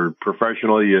sport or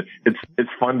professionally, it's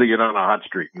fun to get on a hot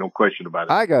streak. No question about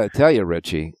it. I got to tell you,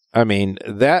 Richie, I mean,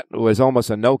 that was almost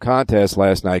a no contest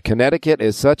last night. Connecticut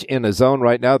is such in a zone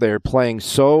right now. They're playing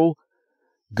so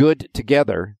good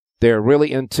together. They're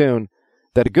really in tune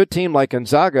that a good team like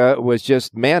Gonzaga was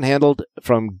just manhandled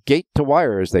from gate to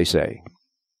wire, as they say.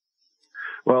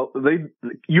 Well,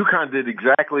 UConn did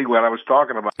exactly what I was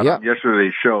talking about on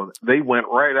yesterday's show. They went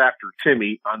right after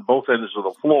Timmy on both ends of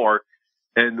the floor,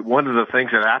 and one of the things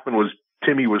that happened was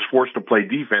Timmy was forced to play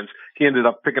defense. He ended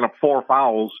up picking up 4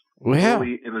 fouls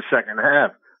early in the second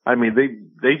half. I mean,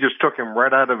 they just took him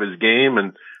right out of his game.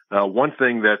 And one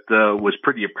thing that was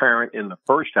pretty apparent in the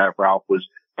first half, Ralph, was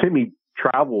Timmy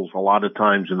travels a lot of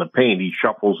times in the paint. He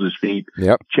shuffles his feet,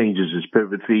 changes his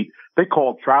pivot feet. They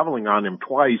called traveling on him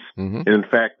twice. Mm-hmm. And in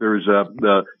fact, there's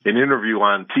an interview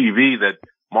on TV that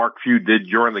Mark Few did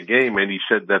during the game, and he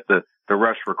said that the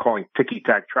refs were calling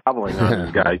ticky-tack traveling on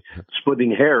this guy,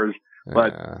 splitting hairs.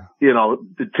 But,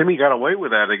 Timmy got away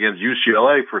with that against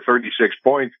UCLA for 36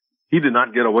 points. he did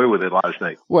not get away with it last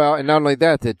night. Well, and not only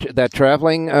that, that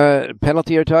traveling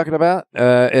penalty you're talking about,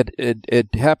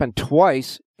 it happened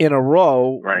twice in a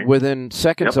row, right, within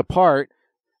seconds apart,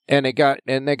 and they got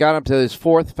him to his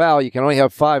fourth foul. You can only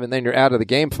have 5, and then you're out of the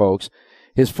game, folks.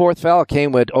 His fourth foul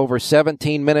came with over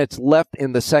 17 minutes left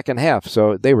in the second half,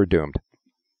 so they were doomed.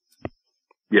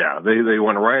 Yeah, they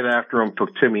went right after him,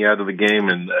 took Timmy out of the game,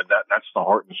 and that's the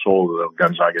heart and soul of the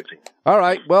Gonzaga team. All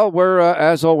right, well, we're,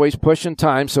 as always, pushing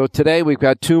time. So today we've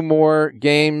got 2 more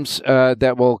games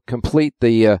that will complete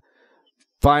the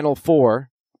Final Four.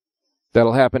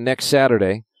 That'll happen next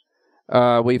Saturday.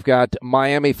 We've got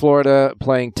Miami, Florida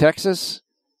playing Texas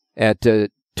at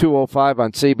 2:05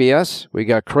 on CBS. We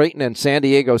got Creighton and San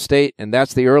Diego State, and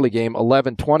that's the early game,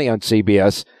 11:20 on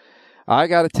CBS. I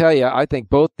got to tell you, I think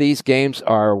both these games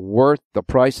are worth the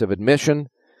price of admission.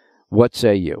 What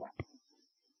say you?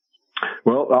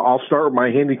 Well, I'll start with my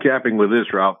handicapping with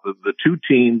this, Ralph. The 2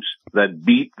 teams that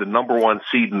beat the number 1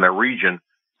 seed in their region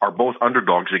are both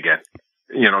underdogs again.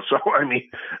 So, I mean,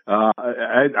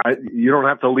 you don't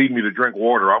have to lead me to drink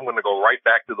water. I'm going to go right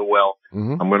back to the well.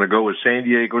 Mm-hmm. I'm going to go with San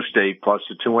Diego State plus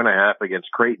the 2.5 against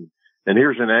Creighton. And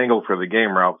here's an angle for the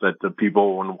game, Ralph, that the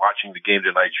people when watching the game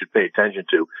tonight should pay attention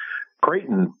to.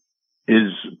 Creighton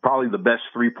is probably the best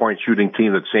 3-point shooting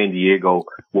team that San Diego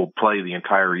will play the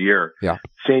entire year. Yeah.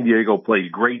 San Diego plays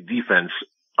great defense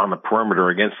on the perimeter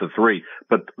against the 3.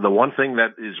 But the one thing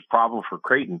that is a problem for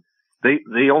Creighton,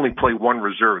 they only play 1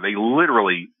 reserve. They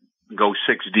literally go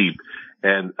 6 deep.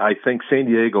 And I think San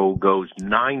Diego goes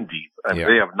 9 deep. And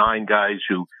they have 9 guys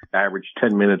who average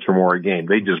 10 minutes or more a game.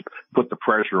 They just put the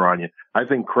pressure on you. I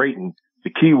think Creighton,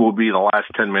 the key will be the last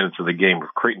 10 minutes of the game. If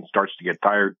Creighton starts to get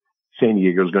tired, San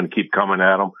Diego is going to keep coming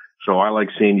at them. So I like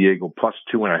San Diego plus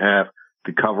 2.5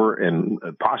 to cover and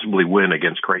possibly win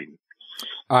against Creighton.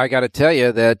 I got to tell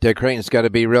you that Creighton's got to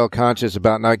be real conscious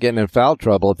about not getting in foul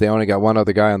trouble if they only got one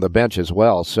other guy on the bench as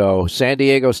well. So San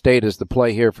Diego State is the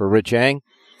play here for Rich Eng.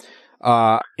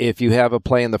 If you have a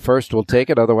play in the first, we'll take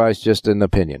it. Otherwise, just an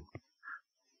opinion.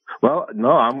 Well,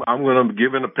 no, I'm going to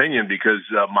give an opinion because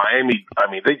Miami,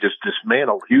 they just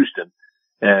dismantled Houston.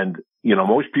 And,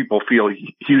 most people feel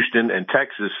Houston and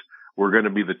Texas were going to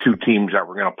be the 2 teams that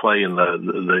were going to play in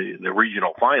the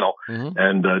regional final. Mm-hmm.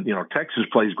 And, Texas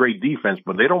plays great defense,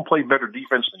 but they don't play better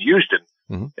defense than Houston.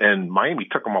 Mm-hmm. And Miami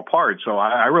took them apart. So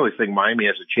I really think Miami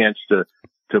has a chance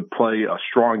to play a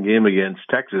strong game against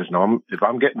Texas. Now, if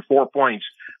I'm getting 4 points,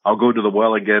 I'll go to the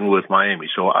well again with Miami.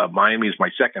 So Miami is my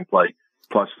second play,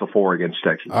 plus the 4 against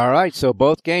Texas. All right, so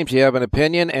both games you have an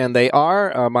opinion, and they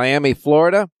are Miami,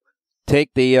 Florida.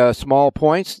 Take the small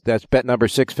points. That's bet number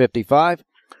 655.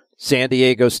 San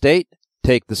Diego State.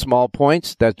 Take the small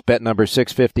points. That's bet number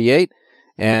 658.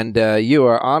 And you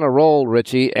are on a roll,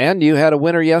 Richie. And you had a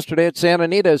winner yesterday at Santa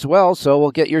Anita as well, so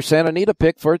we'll get your Santa Anita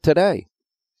pick for today.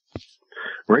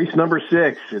 Race number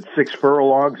 6. It's 6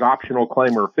 furlongs, optional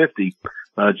claimer 50.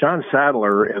 John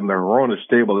Sadler and the Verona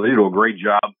stable, they do a great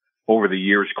job over the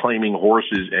years claiming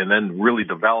horses and then really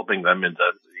developing them into,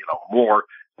 more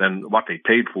than what they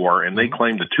paid for. And they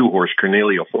claimed the 2-horse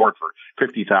Cornelia Fort for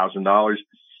 $50,000.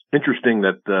 Interesting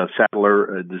that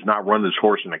Sadler does not run this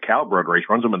horse in a Calbred race,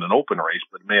 runs him in an open race,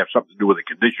 but it may have something to do with the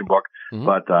condition book. Mm-hmm.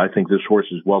 But I think this horse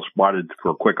is well spotted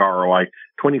for a quick ROI.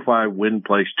 25 win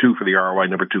place 2 for the ROI.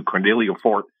 Number 2, Cornelia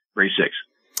Fort, race 6.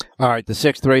 All right, the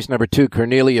 6th race, number 2,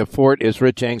 Cornelia Fort, is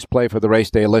Rich Eng's play for the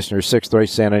race day listeners. 6th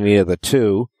race, Santa Anita, the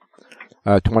 2,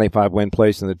 25 win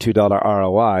place and the $2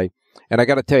 ROI. And I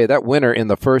got to tell you, that winner in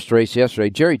the first race yesterday,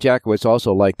 Jerry Jackowitz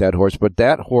also liked that horse, but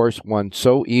that horse won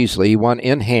so easily. He won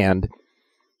in hand.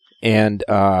 And,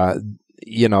 I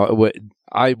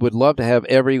would love to have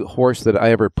every horse that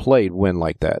I ever played win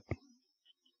like that.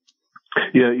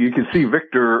 Yeah, you can see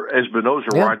Victor Espinoza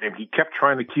riding him. He kept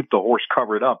trying to keep the horse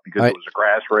covered up because it was a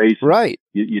grass race. Right.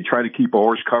 You try to keep a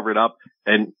horse covered up,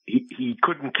 and he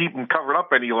couldn't keep him covered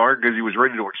up any longer because he was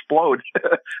ready to explode.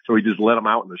 So he just let him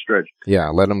out in the stretch. Yeah,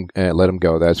 let him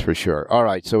go. That's for sure. All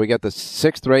right, so we got the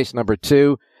 6th race, number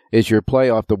 2, is your play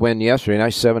off the win yesterday.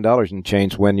 Nice $7 and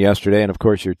change win yesterday, and of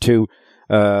course your 2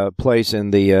 place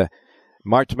in the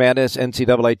March Madness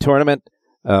NCAA tournament.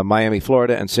 Miami,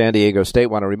 Florida, and San Diego State.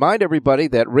 Want to remind everybody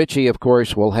that Richie, of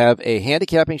course, will have a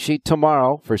handicapping sheet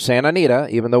tomorrow for Santa Anita.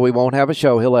 Even though we won't have a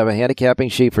show, he'll have a handicapping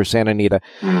sheet for Santa Anita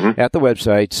at the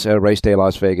websites,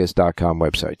 racedaylasvegas.com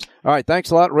websites. All right,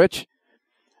 thanks a lot, Rich.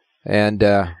 And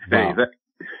wow.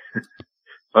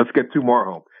 Let's get 2 more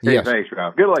home. Hey, yes. Thanks,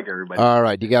 Ralph. Good luck, everybody. All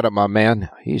right, you got it, my man.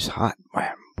 He's hot.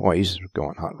 Boy, he's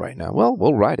going hot right now. Well,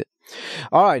 we'll ride it.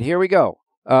 All right, here we go.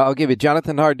 I'll give you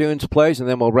Jonathan Hardoon's plays, and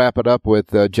then we'll wrap it up with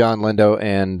John Lindo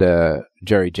and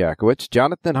Jerry Jackowitz.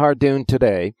 Jonathan Hardoon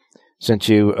today, Since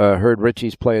you heard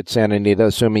Richie's play at Santa Anita,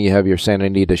 assuming you have your Santa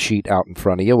Anita sheet out in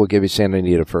front of you, we'll give you Santa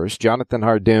Anita first. Jonathan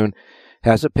Hardoon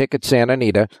has a pick at Santa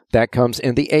Anita. That comes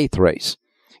in the 8th race.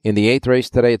 In the 8th race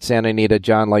today at Santa Anita,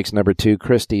 John likes number 2,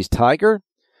 Christie's Tiger.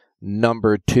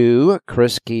 Number 2,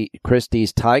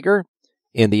 Christie's Tiger.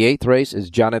 In the 8th race is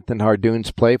Jonathan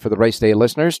Hardoon's play for the race day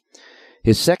listeners.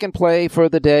 His second play for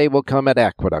the day will come at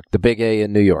Aqueduct, the Big A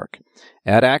in New York.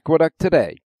 At Aqueduct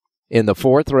today, in the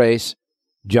 4th race,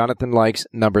 Jonathan likes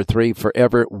number 3,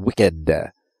 Forever Wicked.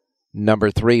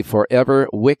 Number 3, Forever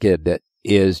Wicked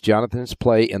is Jonathan's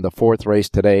play in the 4th race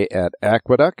today at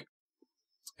Aqueduct.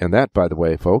 And that, by the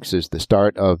way, folks, is the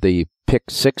start of the pick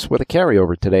 6 with a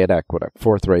carryover today at Aqueduct.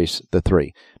 4th race, the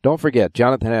 3. Don't forget,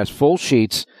 Jonathan has full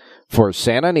sheets for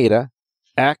Santa Anita,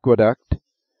 Aqueduct,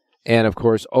 and, of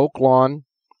course, Oaklawn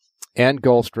and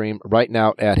Gulfstream right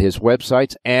now at his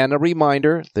websites. And a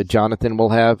reminder that Jonathan will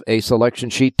have a selection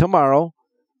sheet tomorrow,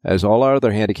 as all our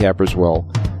other handicappers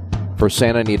will, for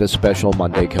Santa Anita's special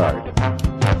Monday card.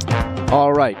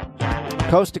 All right.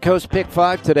 Coast to Coast Pick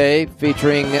 5 today,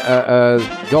 featuring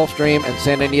Gulfstream and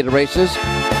Santa Anita races.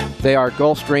 They are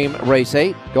Gulfstream Race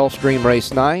 8, Gulfstream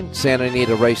Race 9, Santa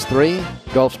Anita Race 3,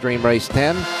 Gulfstream Race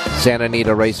 10, Santa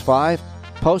Anita Race 5.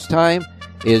 Post time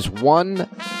is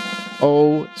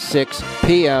 1:06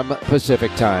 p.m.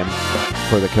 Pacific time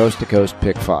for the Coast to Coast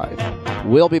Pick 5.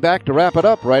 We'll be back to wrap it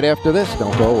up right after this.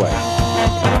 Don't go away.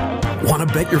 Want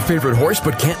to bet your favorite horse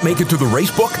but can't make it to the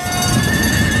racebook?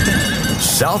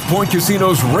 South Point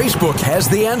Casino's Racebook has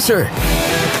the answer.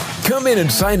 Come in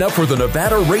and sign up for the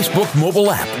Nevada Racebook mobile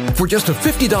app. For just a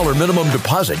 $50 minimum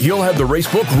deposit, you'll have the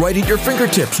Racebook right at your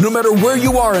fingertips, no matter where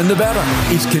you are in Nevada.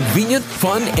 It's convenient,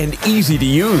 fun, and easy to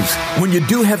use. When you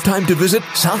do have time to visit,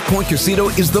 South Point Casino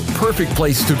is the perfect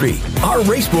place to be. Our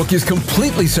Racebook is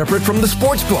completely separate from the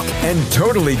sportsbook and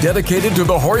totally dedicated to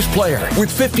the horse player.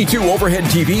 With 52 overhead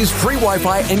TVs, free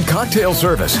Wi-Fi, and cocktail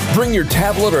service. Bring your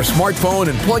tablet or smartphone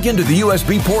and plug into the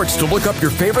USB ports to look up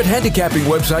your favorite handicapping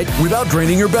website without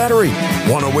draining your battery.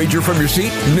 Want to wager from your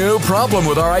seat? No problem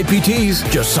with our IPTs.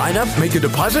 Just sign up, make a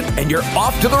deposit, and you're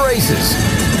off to the races.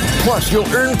 Plus, you'll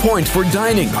earn points for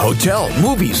dining, hotel,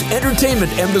 movies,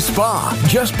 entertainment, and the spa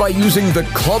just by using the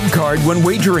club card when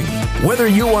wagering. Whether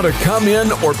you want to come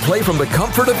in or play from the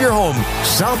comfort of your home,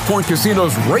 South Point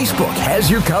Casino's Racebook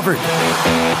has you covered.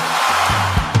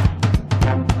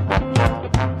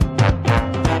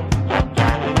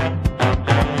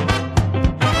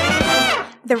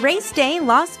 The Race Day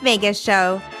Las Vegas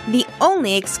Show, the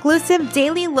only exclusive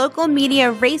daily local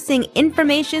media racing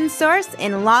information source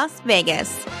in Las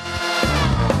Vegas.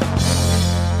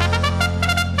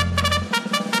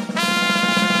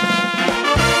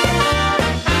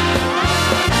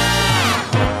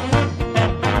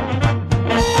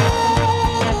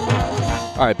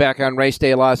 All right, back on Race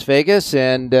Day Las Vegas,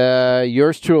 and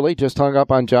yours truly just hung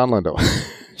up on John Lindo.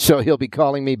 So he'll be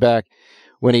calling me back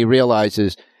when he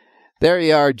realizes... There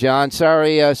you are, John.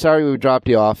 Sorry we dropped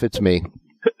you off. It's me.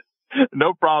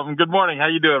 No problem. Good morning. How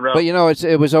you doing, Ralph? But you know,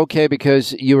 it was okay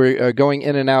because you were going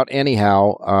in and out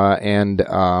anyhow, and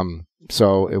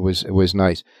so it was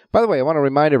nice. By the way, I want to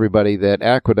remind everybody that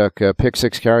Aqueduct Pick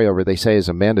 6 carryover they say is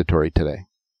a mandatory today.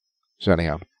 So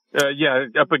anyhow. Yeah,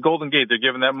 up at Golden Gate, they're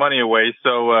giving that money away.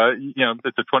 So,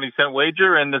 it's a 20-cent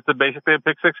wager, and it's basically a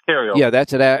Pick 6 carryover. Yeah,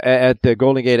 that's at the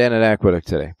Golden Gate and at Aqueduct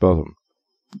today, both of them.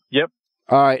 Yep.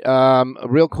 All right,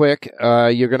 real quick,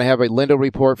 you're going to have a Lindo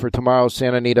report for tomorrow's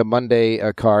Santa Anita Monday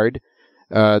card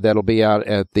that'll be out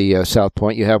at the South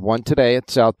Point. You have one today at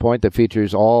South Point that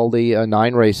features all the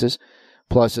 9 races,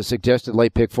 plus a suggested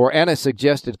late pick 4 and a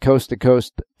suggested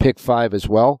coast-to-coast pick 5 as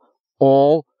well,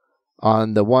 all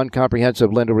on the one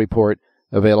comprehensive Lindo report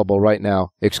available right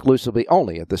now, exclusively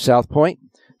only at the South Point.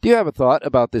 Do you have a thought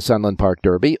about the Sunland Park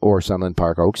Derby or Sunland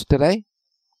Park Oaks today?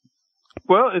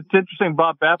 Well, it's interesting.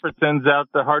 Bob Baffert sends out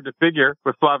the hard to figure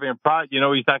with Flavien Prat. You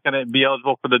know, he's not going to be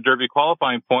eligible for the Derby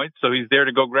qualifying points, so he's there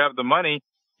to go grab the money.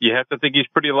 You have to think he's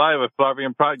pretty live with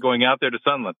Flavien Prat going out there to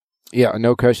Sunland. Yeah,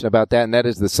 no question about that, and that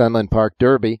is the Sunland Park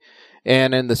Derby.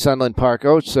 And in the Sunland Park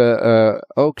Oaks, Prat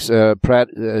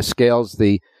scales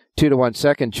the 2-1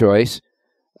 second choice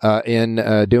in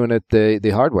doing it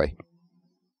the hard way.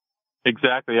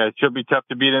 Exactly. Yeah, it should be tough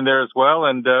to beat in there as well.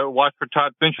 And watch for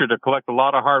Todd Fincher to collect a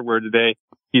lot of hardware today.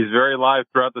 He's very live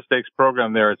throughout the stakes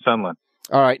program there at Sunland.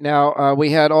 All right. Now, we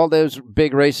had all those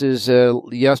big races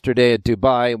yesterday at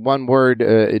Dubai. One word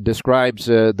describes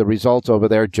the results over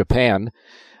there, Japan.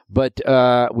 But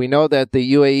we know that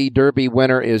the UAE Derby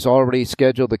winner is already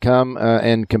scheduled to come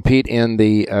and compete in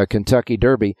the Kentucky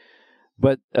Derby.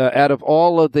 But out of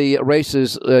all of the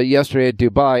races yesterday at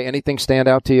Dubai, anything stand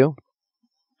out to you?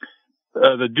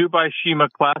 the Dubai Shima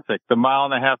Classic, the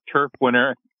 1.5-mile turf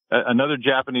winner, another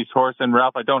Japanese horse. And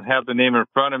Ralph, I don't have the name in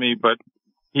front of me, but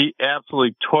he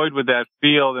absolutely toyed with that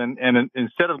field. And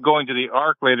instead of going to the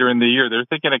Arc later in the year, they're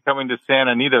thinking of coming to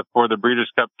Santa Anita for the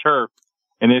Breeders' Cup Turf.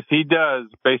 And if he does,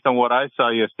 based on what I saw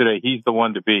yesterday, he's the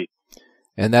one to beat.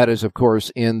 And that is, of course,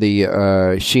 in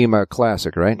the Shima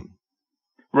Classic, right?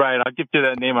 Right. I'll give you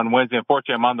that name on Wednesday.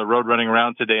 Unfortunately, I'm on the road running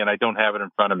around today, and I don't have it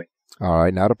in front of me. All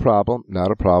right, not a problem.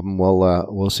 Not a problem.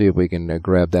 We'll see if we can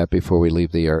grab that before we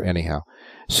leave the air. Anyhow,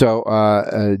 so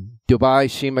Dubai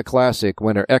Shima Classic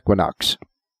winner Equinox.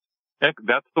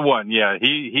 That's the one. Yeah,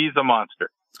 he's a monster.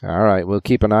 All right, we'll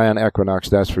keep an eye on Equinox.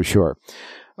 That's for sure.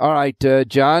 All right,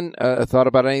 John. Thought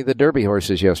about any of the Derby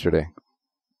horses yesterday?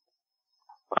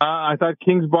 I thought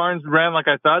Kings Barnes ran like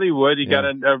I thought he would. He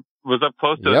was up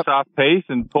close to a soft pace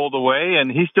and pulled away, and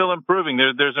he's still improving.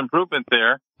 There's improvement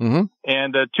there. Mm-hmm.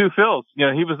 And Two Phils,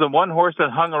 he was the one horse that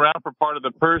hung around for part of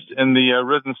the purse in the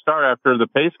Risen Star after the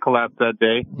pace collapsed that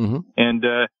day. Mm-hmm. And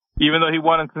even though he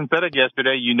won in synthetic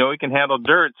yesterday, he can handle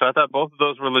dirt. So I thought both of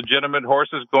those were legitimate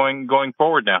horses going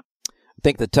forward now. I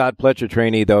think the Todd Pletcher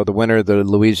trainee, though, the winner of the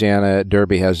Louisiana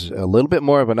Derby, has a little bit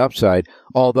more of an upside,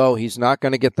 although he's not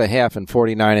going to get the half and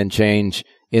 49 and change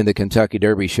in the Kentucky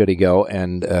Derby should he go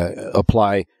and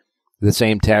apply the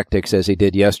same tactics as he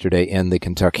did yesterday in the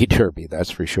Kentucky Derby.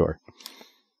 That's for sure.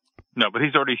 No, but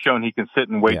he's already shown he can sit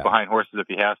and wait behind horses if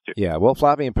he has to. Yeah, well,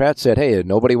 Flavien Prat said, hey,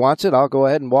 nobody wants it, I'll go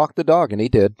ahead and walk the dog, and he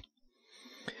did.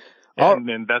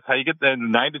 And that's how you get that.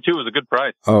 9-2 is a good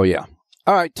price. Oh, yeah.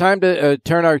 All right, time to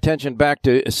turn our attention back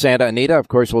to Santa Anita. Of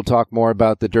course, we'll talk more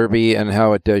about the Derby and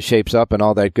how it shapes up and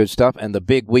all that good stuff, and the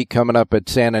big week coming up at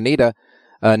Santa Anita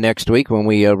next week when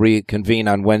we reconvene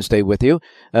on Wednesday with you.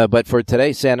 But for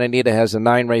today, Santa Anita has a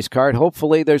 9-race card.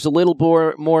 Hopefully, there's a little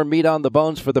more meat on the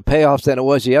bones for the payoffs than it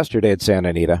was yesterday at Santa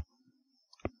Anita.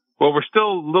 Well, we're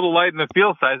still a little light in the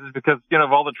field sizes because,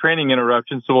 of all the training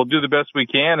interruptions, so we'll do the best we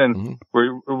can, and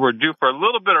we're due for a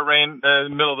little bit of rain in the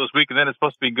middle of this week, and then it's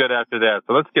supposed to be good after that.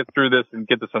 So let's get through this and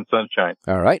get to some sunshine.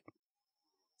 All right.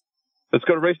 Let's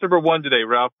go to race number 1 today,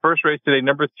 Ralph. First race today,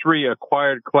 number 3,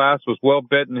 Acquired Class, was well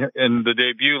bet in the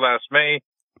debut last May,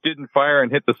 didn't fire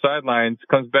and hit the sidelines,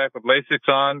 comes back with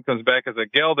Lasix on, comes back as a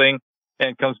gelding,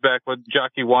 and comes back with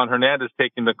jockey Juan Hernandez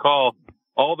taking the call.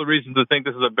 All the reasons to think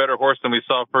this is a better horse than we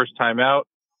saw first time out.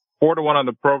 4-1 on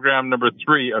the program. Number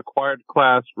 3, Acquired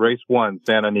Class, race 1,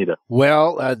 Santa Anita.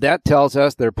 Well, that tells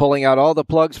us they're pulling out all the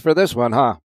plugs for this one,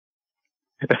 huh?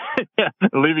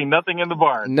 Leaving nothing in the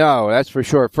barn. No, that's for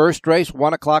sure. First race,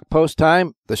 1 o'clock post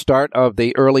time, the start of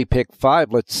the early pick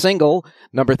 5. Let's single.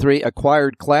 Number 3,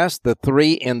 Acquired Class, the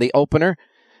 3 in the opener,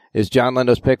 is John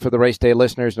Lindo's pick for the race day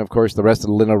listeners, and of course the rest of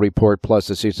the Lindo report, plus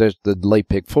the suggested late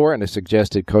pick 4 and a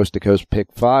suggested coast-to-coast pick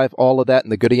 5. All of that in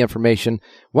the goodie information,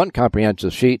 one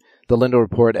comprehensive sheet. The Lindo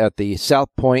report at the South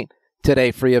Point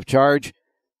today, free of charge,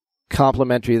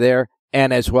 complimentary there,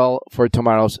 and as well for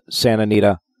tomorrow's Santa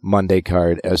Anita Monday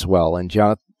card as well. And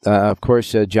John, of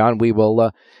course, John, we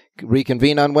will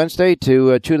reconvene on Wednesday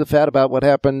to chew the fat about what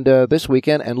happened this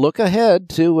weekend and look ahead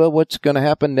to what's going to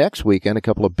happen next weekend. A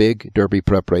couple of big Derby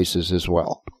prep races as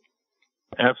well.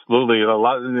 Absolutely.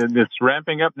 It's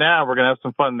ramping up now. We're going to have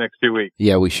some fun next 2 weeks.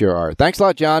 Yeah, we sure are. Thanks a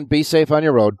lot, John. Be safe on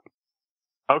your road.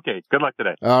 Okay. Good luck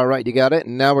today. All right. You got it.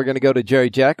 And now we're going to go to Jerry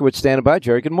Jackowitz standing by.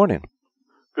 Jerry, good morning.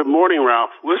 Good morning,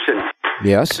 Ralph. Listen.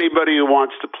 Yes. Anybody who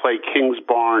wants to play King's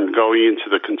Barn going into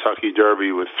the Kentucky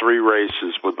Derby with 3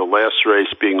 races, with the last race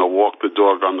being a walk the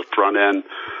dog on the front end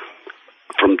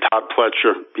from Todd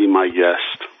Pletcher, be my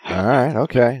guest. All right.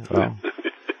 Okay. Well,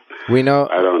 we know.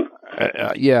 I don't.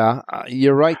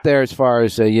 You're right there as far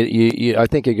as you I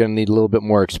think you're going to need a little bit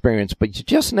more experience, but you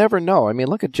just never know. I mean,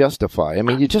 look at Justify. I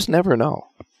mean, you just never know.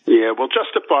 Yeah. Well,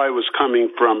 Justify was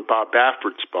coming from Bob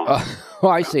Baffert's barn. Oh,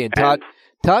 I see. And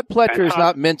Todd Pletcher is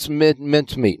not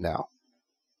mincemeat now.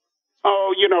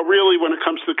 Oh, really, when it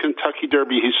comes to the Kentucky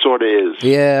Derby, he sort of is.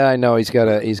 Yeah, I know he's got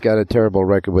a terrible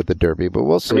record with the Derby, but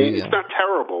we'll see. I mean, it's not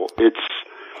terrible.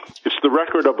 It's the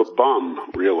record of a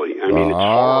bum, really. I mean, it's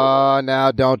horrible.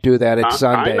 Now don't do that. It's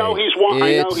Sunday. I know he's won.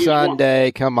 It's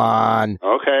Sunday. Come on.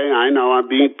 Okay, I know.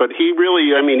 But he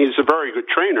really, he's a very good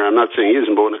trainer. I'm not saying he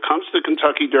isn't, but when it comes to the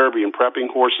Kentucky Derby and prepping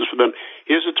horses for them,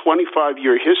 he has a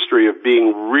 25-year history of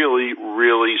being really,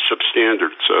 really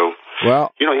substandard. So,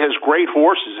 well, he has great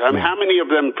horses. I mean, how many of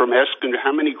them from Eskin,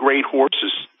 how many great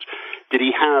horses did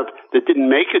he have that didn't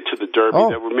make it to the Derby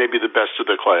that were maybe the best of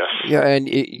their class? Yeah, and,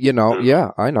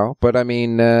 I know. But, I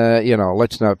mean,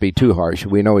 let's not be too harsh.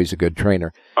 We know he's a good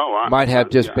trainer. Might have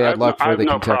just bad luck for the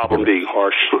Kentucky Derby. I have no problem being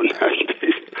harsh on that.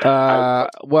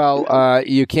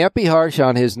 You can't be harsh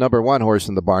on his number one horse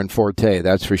in the barn, Forte.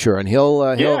 That's for sure. And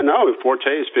Forte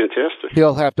is fantastic.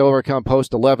 He'll have to overcome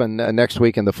Post 11 next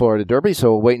week in the Florida Derby,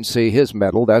 so we'll wait and see his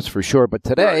medal. That's for sure. But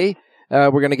today, we're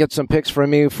going to get some picks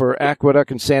from you for Aqueduct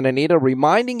and Santa Anita,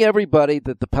 reminding everybody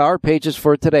that the power pages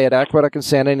for today at Aqueduct and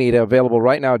Santa Anita available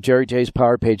right now at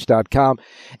jerryjspowerpage.com.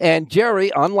 And Jerry,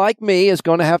 unlike me, is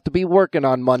going to have to be working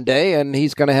on Monday, and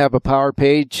he's going to have a power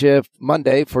page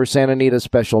Monday for Santa Anita's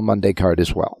special Monday card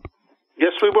as well.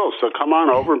 Yes, we will. So come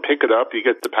on over and pick it up. You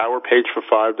get the Power Page for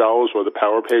 $5 or the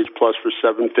Power Page Plus for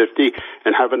 $7.50,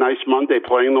 and have a nice Monday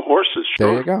playing the horses.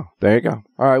 Sure. There you go.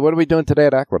 All right, what are we doing today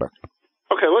at Aqueduct?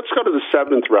 Okay, let's go to the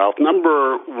 7th, Ralph.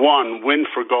 Number 1, Win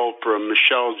for Gold from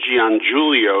Michelle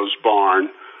Giangiulio's barn.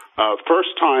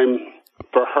 First time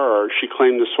for her. She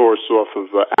claimed this horse off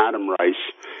of Adam Rice,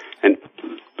 and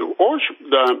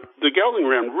the gelding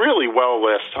ran really well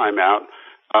last time out.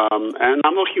 And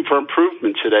I'm looking for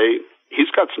improvement today. He's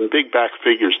got some big back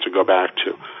figures to go back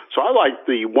to. So I like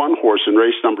the 1 horse in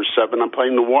race number 7. I'm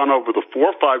playing the 1 over the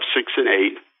 4, 5, 6, and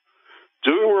 8.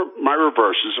 Doing my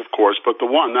reverses, of course, but the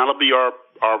 1, that'll be our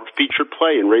featured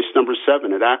play in race number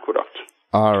 7 at Aqueduct.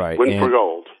 All right. Win for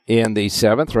Gold. In the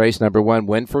 7th race, number 1,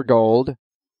 Win for Gold.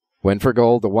 Win for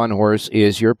Gold, the 1 horse,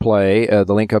 is your play.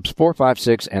 The link ups 4, 5,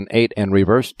 6, and 8, and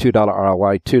reverse $2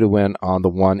 ROI, 2 to win on the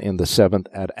 1 in the 7th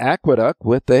at Aqueduct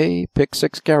with a pick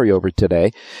 6 carryover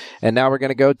today. And now we're going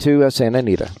to go to Santa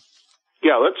Anita.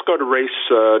 Yeah, let's go to race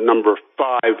number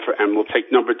 5, and we'll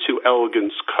take number 2,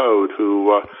 Elegance Code,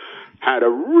 who had a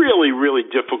really, really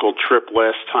difficult trip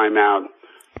last time out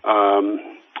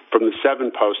from the 7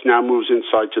 post. Now moves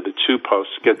inside to the 2 post,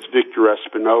 gets Victor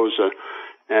Espinoza,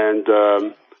 and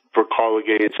for Carla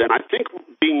Gaines. And I think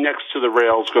being next to the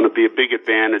rail is going to be a big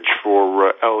advantage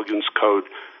for Elegance Code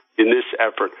in this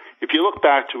effort. If you look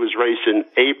back to his race in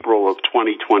April of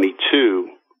 2022,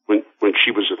 when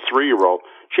she was a 3-year-old,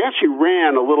 she actually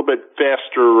ran a little bit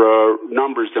faster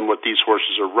numbers than what these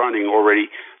horses are running already.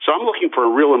 So I'm looking for a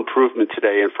real improvement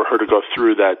today and for her to go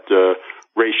through that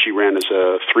race she ran as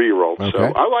a 3-year-old. Okay. So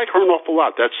I like her an awful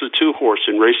lot. That's the 2 horse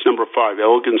in race number 5,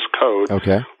 Elegance Code.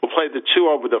 Okay. We'll play the 2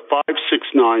 over the 5, 6,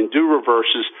 9, do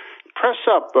reverses, press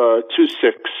up 2,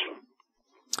 6.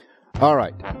 All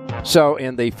right. So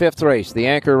in the 5th race, the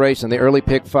anchor race and the early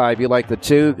pick 5, you like the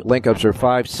 2. Link ups are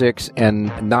 5, 6,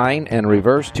 and 9, and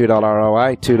reverse $2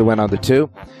 ROI, 2 to win on the 2.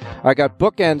 I got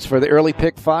bookends for the early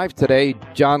pick 5 today.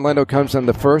 John Lindo comes in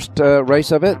the first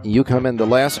race of it. You come in the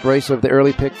last race of the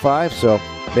early pick 5, so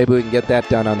maybe we can get that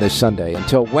done on this Sunday.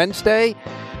 Until Wednesday,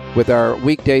 with our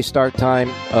weekday start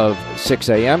time of 6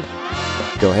 a.m.,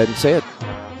 go ahead and say it.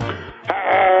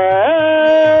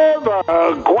 Have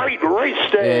a great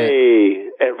race day,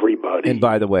 everybody. And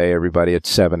by the way, everybody, it's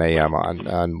 7 a.m.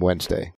 on Wednesday.